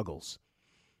rookie struggles.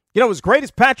 As great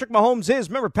as Patrick Mahomes is,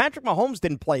 remember, Patrick Mahomes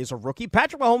didn't play as a rookie.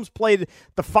 Patrick Mahomes played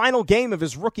the final game of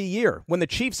his rookie year when the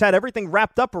Chiefs had everything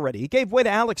wrapped up already. He gave way to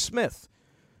Alex Smith.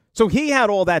 So he had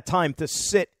all that time to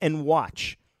sit and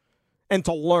watch and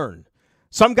to learn.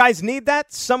 Some guys need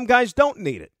that. Some guys don't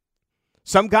need it.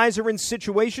 Some guys are in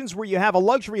situations where you have a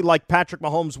luxury like Patrick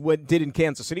Mahomes did in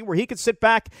Kansas City, where he could sit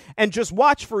back and just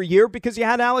watch for a year because you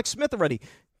had Alex Smith already.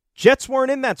 Jets weren't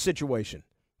in that situation.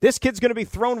 This kid's going to be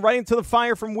thrown right into the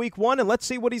fire from week 1, and let's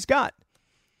see what he's got.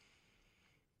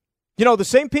 You know, the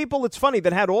same people, it's funny,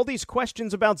 that had all these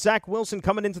questions about Zach Wilson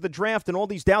coming into the draft and all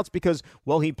these doubts because,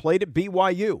 well, he played at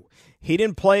BYU. He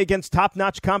didn't play against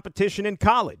top-notch competition in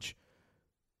college.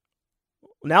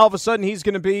 Now, all of a sudden, he's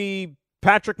going to be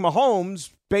Patrick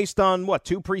Mahomes based on,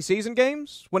 2 preseason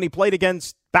games when he played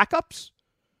against backups?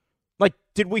 Like,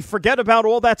 did we forget about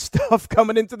all that stuff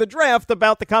coming into the draft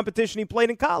about the competition he played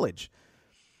in college?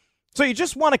 So you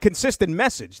just want a consistent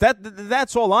message.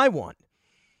 That's all I want.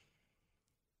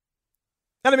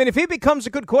 And, I mean, if he becomes a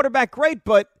good quarterback, great,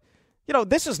 but,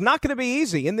 this is not going to be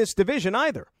easy in this division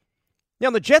either.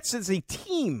 The Jets as a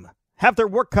team have their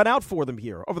work cut out for them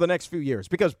here over the next few years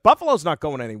because Buffalo's not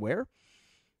going anywhere,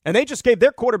 and they just gave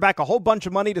their quarterback a whole bunch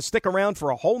of money to stick around for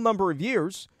a whole number of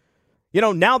years.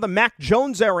 Now the Mac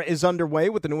Jones era is underway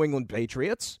with the New England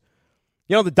Patriots.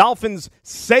 The Dolphins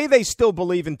say they still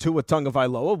believe in Tua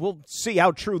Tagovailoa. We'll see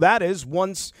how true that is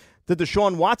once the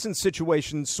Deshaun Watson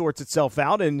situation sorts itself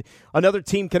out and another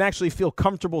team can actually feel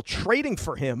comfortable trading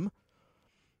for him.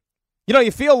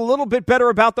 You feel a little bit better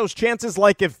about those chances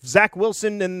like if Zach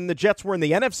Wilson and the Jets were in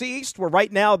the NFC East, where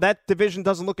right now that division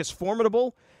doesn't look as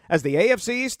formidable as the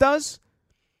AFC East does.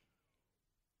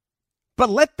 But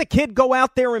let the kid go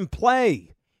out there and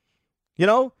play. He's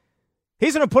going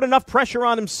to put enough pressure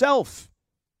on himself.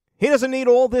 He doesn't need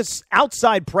all this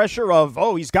outside pressure of,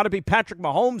 he's got to be Patrick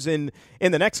Mahomes in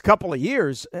the next couple of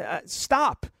years.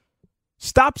 Stop.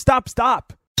 Stop.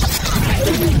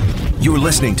 You're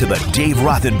listening to the Dave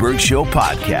Rothenberg Show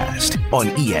podcast on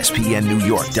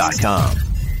ESPNNewYork.com.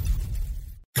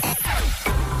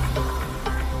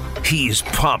 He's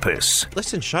pompous.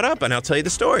 Listen, shut up and I'll tell you the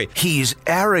story. He's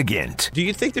arrogant. Do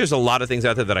you think there's a lot of things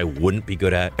out there that I wouldn't be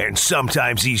good at? And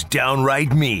sometimes he's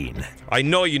downright mean. I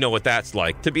know you know what that's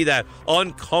like, to be that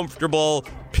uncomfortable,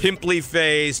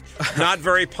 pimply-faced, not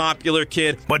very popular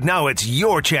kid. But now it's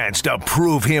your chance to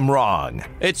prove him wrong.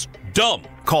 It's dumb.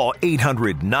 Call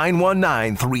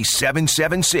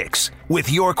 800-919-3776 with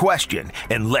your question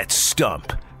and let's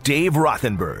stump Dave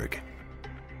Rothenberg.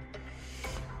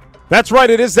 That's right.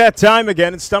 It is that time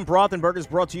again. And Stump Rothenberg is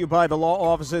brought to you by the law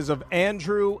offices of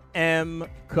Andrew M.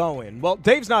 Cohen. Well,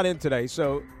 Dave's not in today,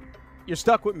 so you're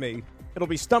stuck with me. It'll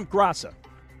be Stump Grassa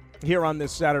here on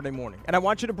this Saturday morning. And I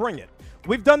want you to bring it.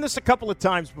 We've done this a couple of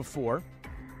times before,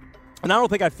 and I don't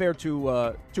think I fared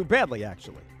too badly,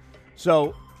 actually.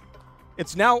 So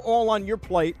it's now all on your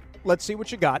plate. Let's see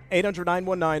what you got.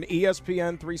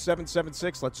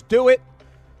 800-919-ESPN-3776. Let's do it.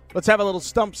 Let's have a little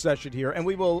stump session here, and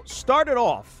we will start it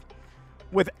off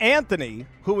with Anthony,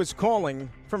 who is calling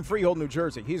from Freehold, New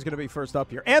Jersey. He's going to be first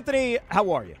up here. Anthony,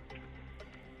 how are you?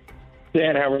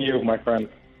 Dan, how are you, my friend?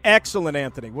 Excellent,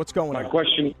 Anthony. What's going on?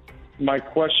 My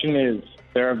question is,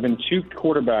 there have been 2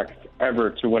 quarterbacks ever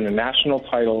to win a national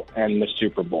title and the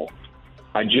Super Bowl.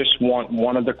 I just want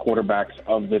one of the quarterbacks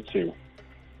of the 2.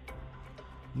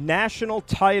 National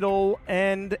title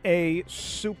and a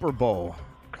Super Bowl.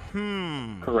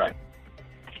 Correct.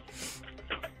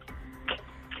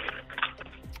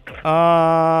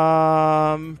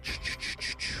 Wow.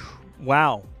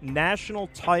 National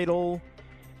title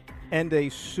and a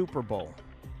Super Bowl.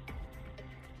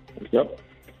 Yep.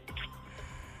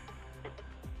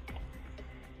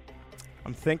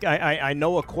 I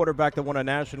know a quarterback that won a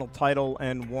national title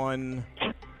and won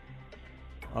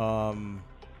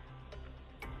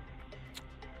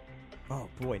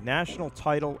national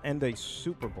title and a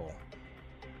Super Bowl.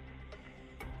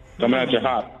 Coming at you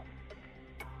hot.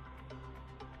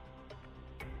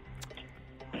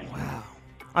 Wow.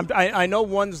 I know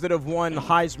ones that have won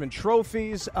Heisman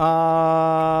trophies.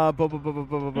 How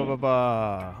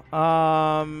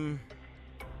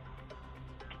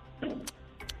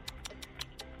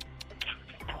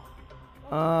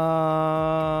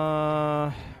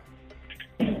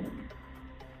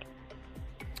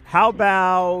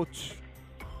about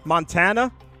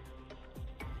Montana?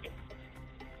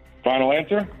 Final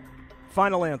answer?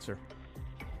 Final answer.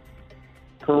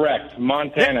 Correct.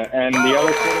 Montana. And the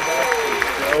other quarterback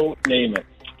is Joe Namath.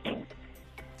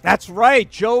 That's right.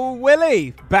 Joe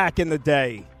Willie back in the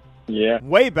day. Yeah.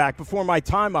 Way back before my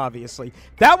time, obviously.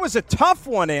 That was a tough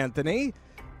one, Anthony.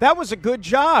 That was a good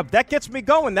job. That gets me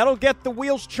going. That'll get the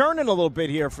wheels churning a little bit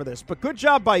here for this. But good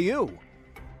job by you.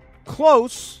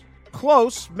 Close.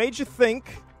 Made you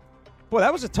think. Boy,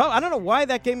 that was a tough. I don't know why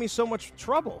that gave me so much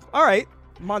trouble. All right.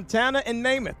 Montana and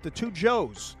Namath, the 2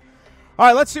 Joes. All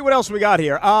right, let's see what else we got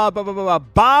here. Bob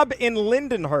in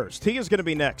Lindenhurst. He is going to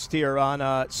be next here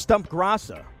on Stump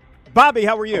Grassa. Bobby,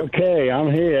 how are you? Okay,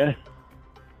 I'm here.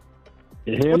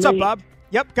 You hear What's me? up, Bob?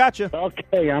 Yep, gotcha.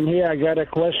 Okay, I'm here. I got a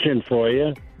question for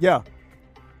you. Yeah.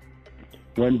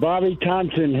 When Bobby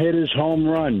Thompson hit his home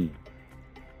run,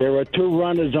 There were 2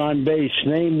 runners on base.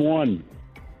 Name one.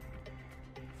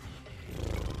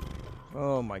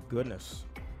 Oh, my goodness.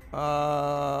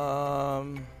 I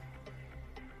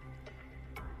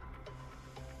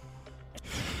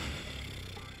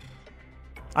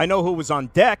know who was on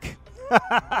deck.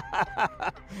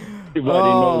 Everybody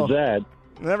knows that.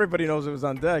 Everybody knows it was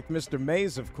on deck. Mr.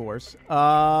 Mays, of course. Right.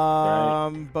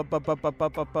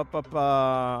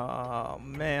 Oh,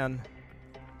 man.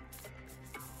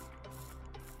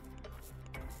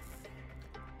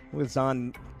 Was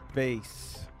on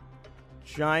base.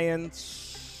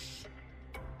 Giants.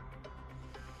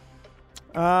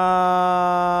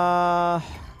 I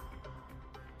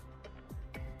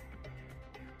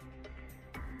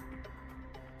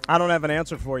don't have an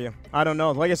answer for you. I don't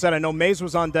know. Like I said, I know Mays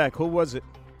was on deck. Who was it?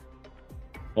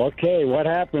 Okay, what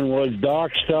happened was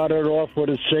Doc started off with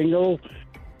a single,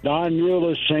 Don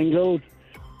Mueller singled,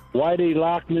 Whitey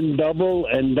Lockman double,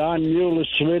 and Don Mueller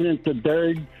slid into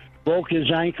third, broke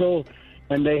his ankle,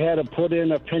 and they had to put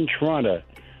in a pinch runner.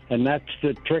 And that's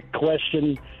the trick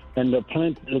question. And the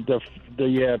pinch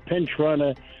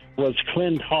runner was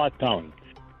Clint Hartung.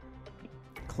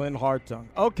 Clint Hartung.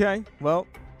 Okay, well,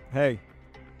 hey.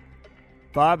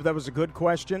 Bob, that was a good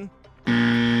question,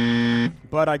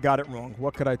 but I got it wrong.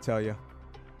 What could I tell you?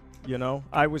 You know,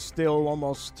 I was still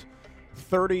almost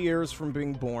 30 years from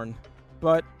being born.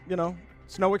 But, you know,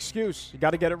 it's no excuse. You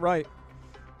got to get it right.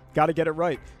 Got to get it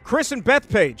right. Chris and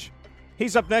Bethpage.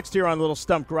 He's up next here on Little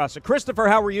Stump Grassa. Christopher,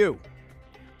 how are you?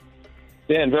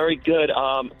 Dan, very good.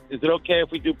 Is it okay if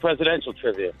we do presidential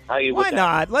trivia? How are you? Why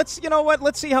not? You know what?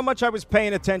 Let's see how much I was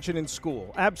paying attention in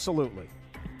school. Absolutely.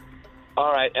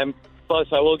 All right, and plus,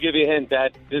 I will give you a hint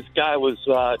that this guy was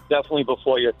definitely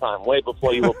before your time, way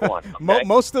before you were born. Okay?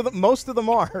 most of them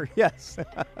are, yes.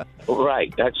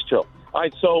 Right, that's true. All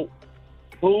right, so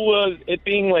who was, it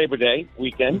being Labor Day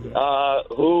weekend,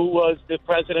 who was the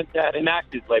president that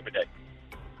enacted Labor Day?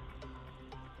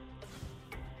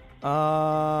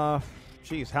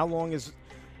 Geez, how long is?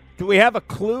 Do we have a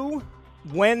clue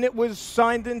when it was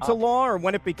signed into law or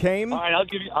when it became? All right, I'll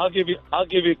give you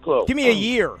a clue. Give me a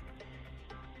year.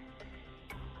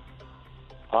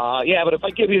 Yeah, but if I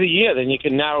give you the year, then you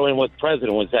can narrow in what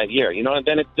president was that year. You know, and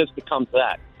then it just becomes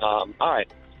that. All right.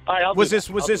 Was it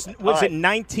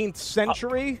 19th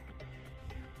century?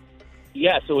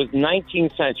 Yes, it was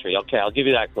 19th century. Okay, I'll give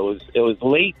you that clue. It was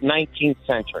late 19th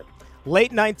century.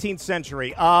 Late 19th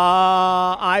century.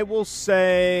 I will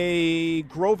say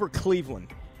Grover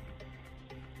Cleveland.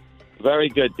 Very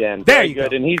good, Dan. There Very you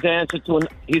good. go. And he's an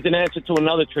answer to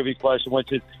another trivia question,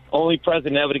 which is only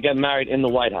president ever to get married in the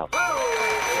White House.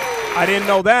 I didn't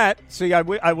know that. See, I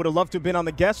would have loved to have been on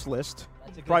the guest list.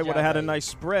 Probably would have had a nice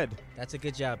spread. That's a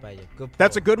good job by you. Good pull.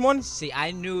 That's a good one? See,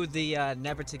 I knew the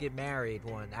never to get married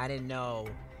one. I didn't know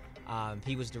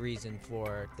he was the reason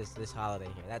for this holiday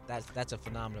here. That's a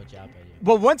phenomenal job by you.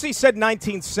 Well, once he said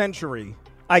 19th century,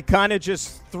 I kind of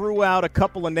just threw out a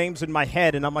couple of names in my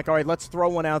head, and I'm like, all right, let's throw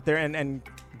one out there, and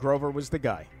Grover was the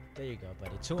guy. There you go,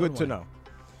 buddy. 2-1. Good to know.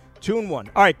 2-1.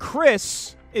 All right,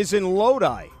 Chris is in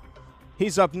Lodi.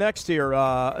 He's up next here,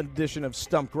 edition of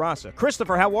Stump Grassa.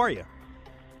 Christopher, how are you?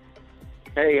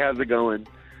 Hey, how's it going?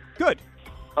 Good.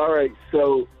 All right,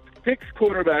 so Pick's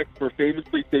quarterbacks were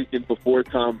famously taken before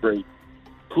Tom Brady.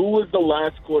 Who was the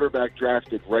last quarterback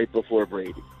drafted right before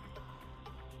Brady?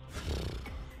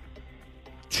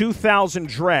 2000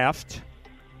 draft.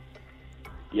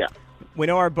 Yeah. We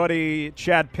know our buddy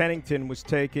Chad Pennington was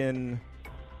taken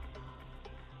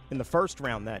in the first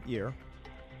round that year.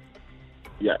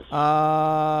 Yes.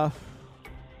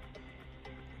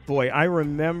 Boy, I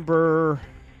remember.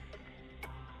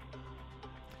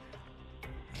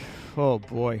 Oh,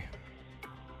 boy.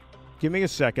 Give me a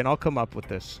second. I'll come up with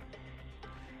this.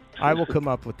 I will come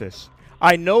up with this.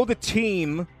 I know the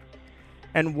team,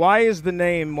 and why is the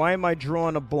name? Why am I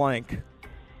drawing a blank?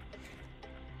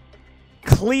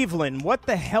 Cleveland. What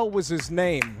the hell was his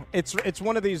name? It's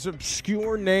one of these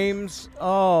obscure names.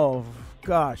 Oh,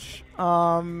 gosh.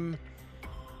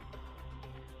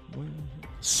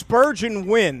 Spurgeon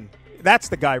Wynn. That's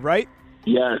the guy, right?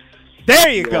 Yes. There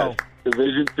you go.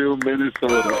 Division II,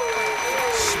 Minnesota.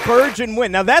 Spurgeon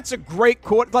Wynn. Now, that's a great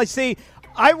quote. Like, see,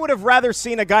 I would have rather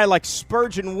seen a guy like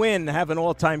Spurgeon Wynn have an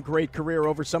all-time great career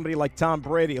over somebody like Tom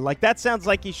Brady. Like, that sounds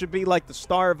like he should be like the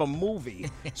star of a movie.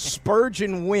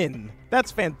 Spurgeon Wynn.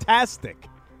 That's fantastic.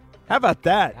 How about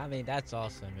that? I mean, that's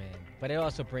awesome, man. But it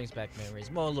also brings back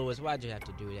memories. Mo Lewis, why'd you have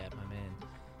to do that, my man?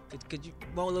 Could you,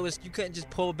 Mo Lewis, you couldn't just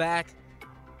pull back?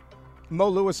 Mo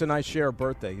Lewis and I share a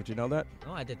birthday. Did you know that?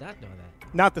 Oh, I did not know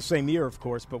that. Not the same year, of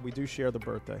course, but we do share the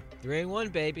birthday.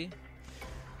 3-1, baby.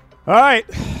 All right,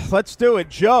 let's do it.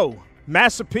 Joe,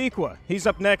 Massapequa. He's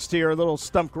up next here, a little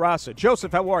Stump Grassa.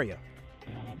 Joseph, how are you?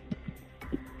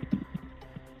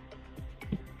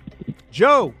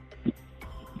 Joe.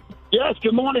 Yes,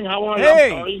 good morning. How are you?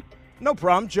 Hey. I'm sorry. No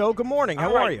problem, Joe. Good morning.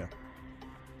 How are you?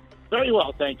 Very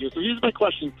well, thank you. So here's my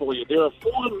question for you. There are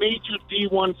 4 major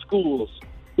D1 schools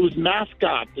whose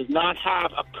mascot does not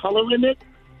have a color in it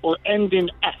or end in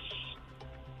S.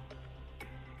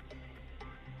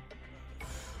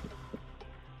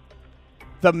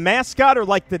 The mascot, or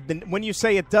like the when you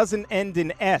say it doesn't end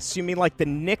in S, you mean like the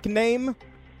nickname?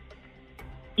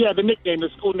 Yeah, the nickname, the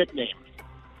school nickname.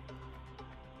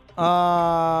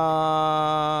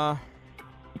 How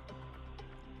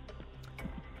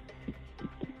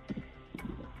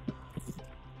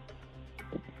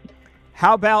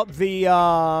about the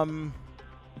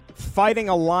Fighting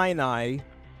Illini?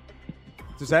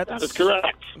 That is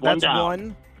correct. That's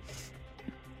one.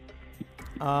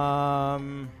 All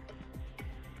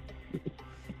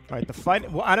right, the fight.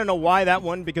 Well, I don't know why that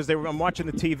one, because I'm watching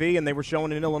the TV and they were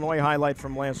showing an Illinois highlight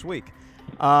from last week.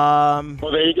 Well,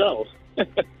 there you go.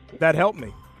 That helped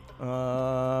me.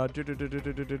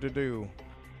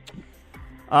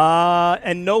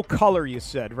 And no color, you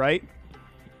said, right?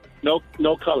 No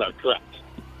color, correct.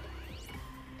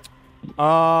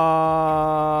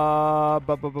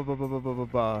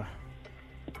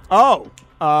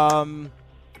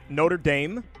 Notre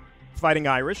Dame, Fighting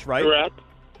Irish, right? Correct.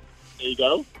 There you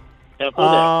go. There.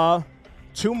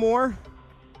 2 more.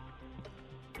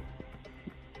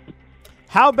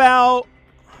 How about?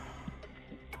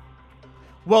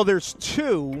 Well, there's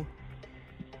 2.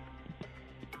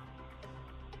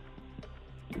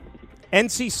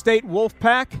 NC State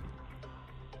Wolfpack.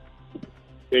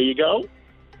 There you go.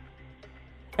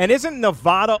 And isn't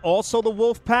Nevada also the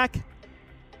Wolfpack?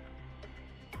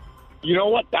 You know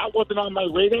what? That wasn't on my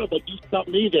radar, but you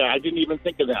stumped me there. I didn't even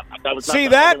think of that. See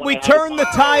that? We turned the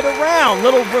tide around.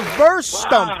 Little reverse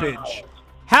stumpage.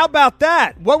 How about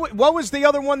that? What was the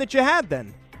other one that you had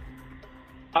then?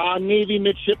 Navy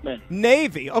midshipman.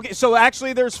 Navy. Okay, so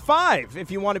actually there's 5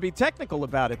 if you want to be technical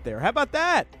about it there. How about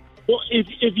that? Well,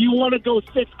 if you want to go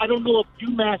 6, I don't know if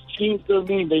UMass changed their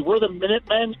name. They were the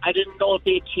Minutemen. I didn't know if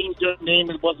they had changed their name.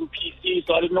 It wasn't PC,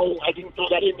 so I didn't know. I didn't throw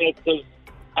that in there because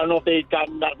I don't know if they had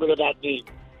gotten rid of that name.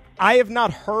 I have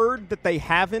not heard that they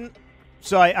haven't,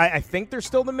 so I think they're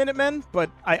still the Minutemen,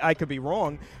 but I could be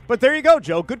wrong. But there you go,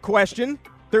 Joe. Good question.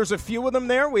 There's a few of them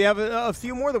there. We have a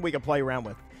few more that we can play around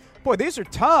with. Boy, these are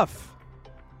tough.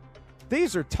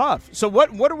 These are tough. So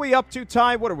what are we up to,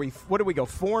 Ty? What do we go,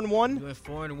 4-1? We're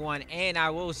 4-1, and I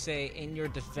will say, in your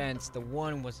defense, the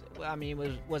one was,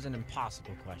 was an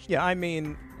impossible question. Yeah, I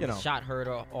mean, shot heard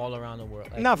all around the world.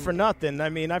 Not for nothing. I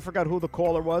mean, I forgot who the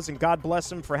caller was, and God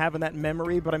bless him for having that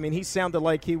memory. But I mean, he sounded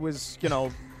like he was,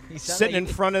 sitting in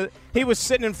front of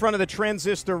the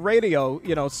transistor radio,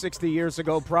 60 years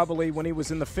ago, probably when he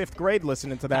was in the 5th grade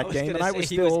listening to that game, and I was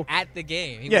still he was at the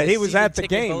game. He was at the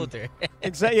game. Holder.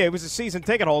 Exactly. Yeah, he was a season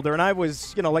ticket holder, and I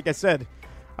was, like I said,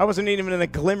 I wasn't even in a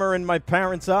glimmer in my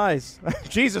parents' eyes.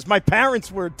 Jesus, my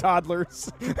parents were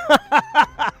toddlers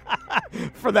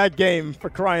for that game,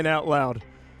 for crying out loud.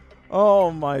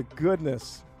 Oh my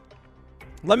goodness.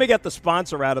 Let me get the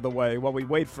sponsor out of the way while we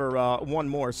wait for one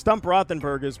more. Stump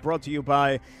Rothenberg is brought to you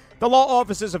by the law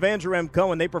offices of Andrew M.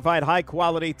 Cohen. They provide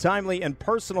high-quality, timely, and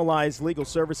personalized legal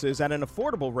services at an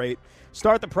affordable rate.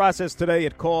 Start the process today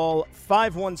at call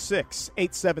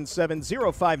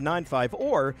 516-877-0595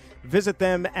 or visit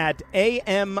them at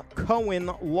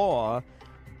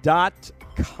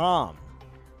amcohenlaw.com.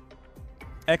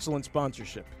 Excellent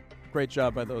sponsorship. Great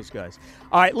job by those guys.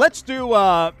 All right, let's do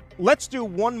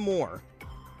one more.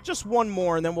 Just one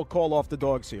more, and then we'll call off the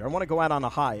dogs here. I want to go out on a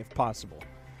high, if possible.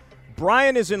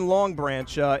 Brian is in Long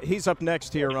Branch. He's up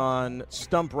next here on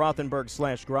Stump Rothenberg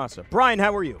 / Grassa. Brian,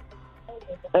 how are you?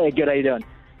 Hey, good. How you doing?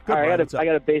 Good, All right, Brian, I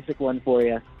got a basic one for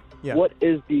you. Yeah. What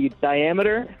is the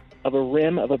diameter of a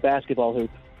rim of a basketball hoop?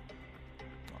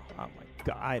 Oh, my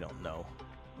God. I don't know.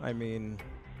 I mean,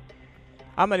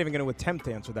 I'm not even going to attempt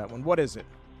to answer that one. What is it?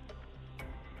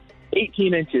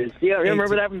 18 inches. Yeah,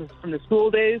 remember that from the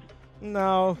school days?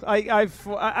 No,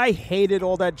 I hated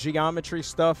all that geometry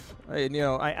stuff.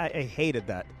 I hated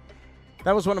that.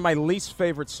 That was one of my least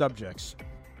favorite subjects.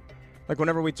 Like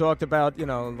whenever we talked about,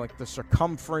 like the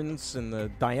circumference and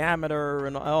the diameter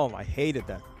and I hated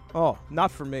that. Oh, not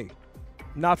for me.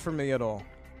 Not for me at all.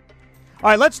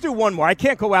 All right, let's do one more. I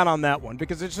can't go out on that one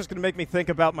because it's just going to make me think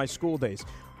about my school days.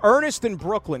 Ernest in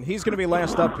Brooklyn. He's going to be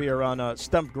last up here on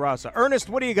Stump Grassa. Ernest,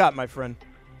 what do you got, my friend?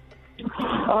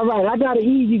 All right, I got an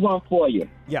easy one for you.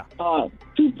 Yeah.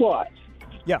 2 parts.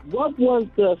 Yeah. What was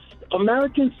the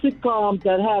American sitcoms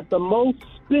that have the most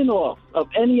spin-offs of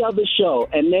any other show,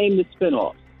 and name the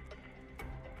spin-offs.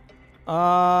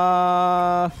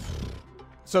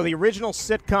 So the original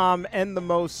sitcom and the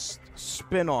most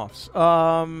spin-offs.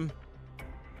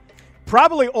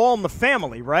 Probably All in the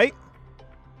Family, right?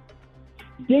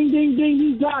 Ding, ding, ding,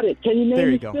 you got it. Can you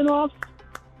name the spin-offs?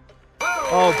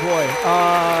 Oh,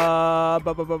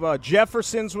 boy.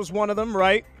 Jeffersons was one of them,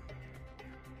 right?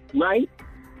 Right.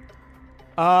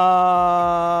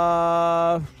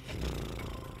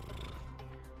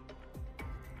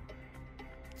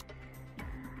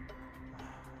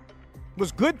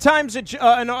 Was Good Times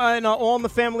an All in the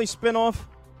Family spinoff?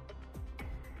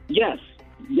 Yes.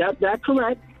 Yep, that's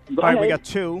correct. Go All right, ahead. we got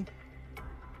 2.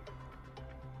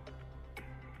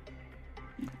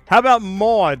 How about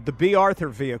Maude, the B. Arthur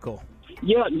vehicle?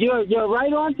 You're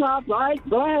right on top. All right,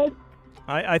 go ahead.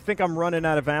 I think I'm running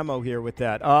out of ammo here with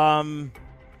that.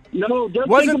 No, just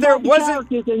think about the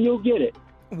characters and you'll get it.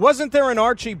 Wasn't there an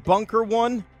Archie Bunker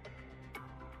one?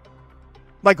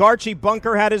 Like Archie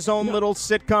Bunker had his own little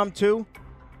sitcom too?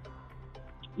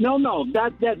 No,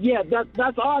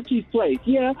 that's Archie's Place.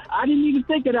 Yeah, I didn't even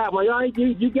think of that one. All right,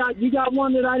 you got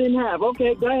one that I didn't have.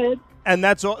 Okay, go ahead. And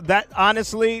that's all. That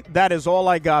honestly, that is all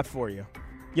I got for you.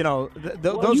 You know,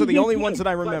 those are the only ones that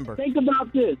I remember. Think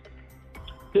about this: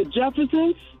 the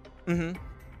Jeffersons. Mm-hmm.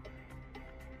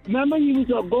 Remember, he was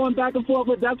going back and forth.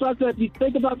 That's why I said, if you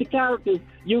think about the characters,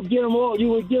 you'll get them all. You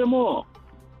would get them all.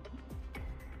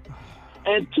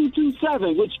 And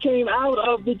 227, which came out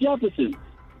of the Jeffersons.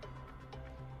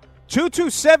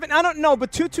 227. I don't know,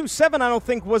 but 227 I don't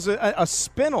think was a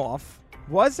spinoff.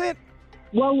 Was it?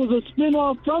 Well, it was a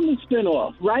spinoff from the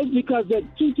spinoff, right? Because the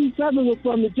 227 was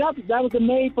from the Jeffersons. That was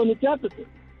made from the Jeffersons.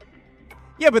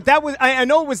 Yeah, but that was I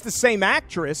know it was the same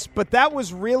actress, but that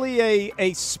was really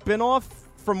a spinoff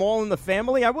from All in the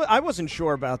Family. I wasn't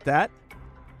sure about that.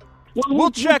 Well,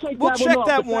 we'll check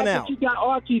that one out. You got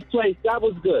Archie's Place. That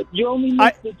was good. You only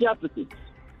missed the Jeffersons.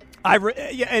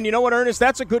 And you know what, Ernest?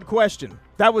 That's a good question.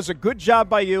 That was a good job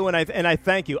by you, and I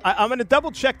thank you. I'm going to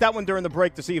double check that one during the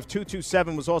break to see if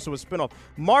 227 was also a spinoff.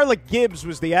 Marla Gibbs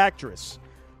was the actress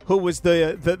who was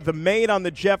the maid on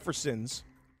the Jeffersons,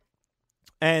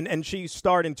 and she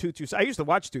starred in 227. I used to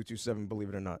watch 227, believe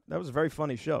it or not. That was a very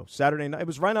funny show. Saturday night.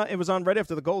 It was on right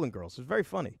after the Golden Girls. It was very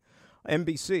funny.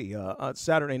 NBC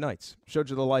Saturday nights.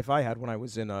 Showed you the life I had when I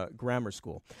was in grammar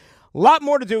school. A lot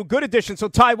more to do. Good addition. So,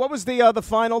 Ty, what was the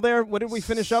final there? What did we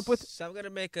finish up with? So I'm going to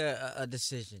make a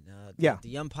decision.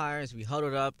 The umpires, we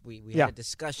huddled up. We had a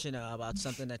discussion about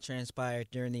something that transpired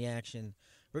during the action.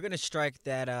 We're going to strike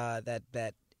that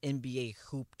NBA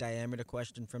hoop diameter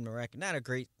question from the record. Not a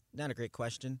great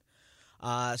question.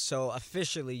 So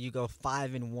officially, you go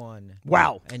 5-1.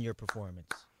 Wow. In your performance.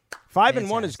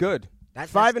 5-1 is good.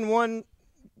 That's 5-1.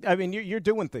 I mean, you're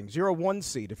doing things. You're a 1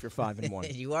 seed if you're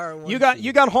 5-1. You are a 1 seed.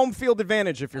 You got home field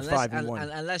advantage if you're 5-1.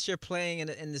 Unless you're playing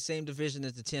in the same division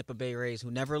as the Tampa Bay Rays,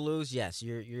 who never lose. Yes,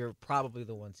 you're probably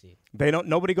the 1 seed.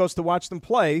 Nobody goes to watch them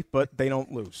play, but they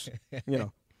don't lose. You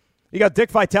know. You got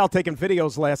Dick Vitale taking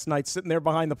videos last night, sitting there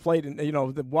behind the plate, and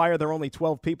why are there only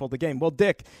 12 people at the game? Well,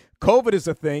 Dick, COVID is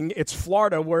a thing. It's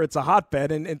Florida where it's a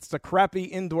hotbed, and it's a crappy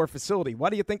indoor facility. Why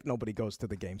do you think nobody goes to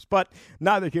the games? But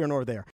neither here nor there.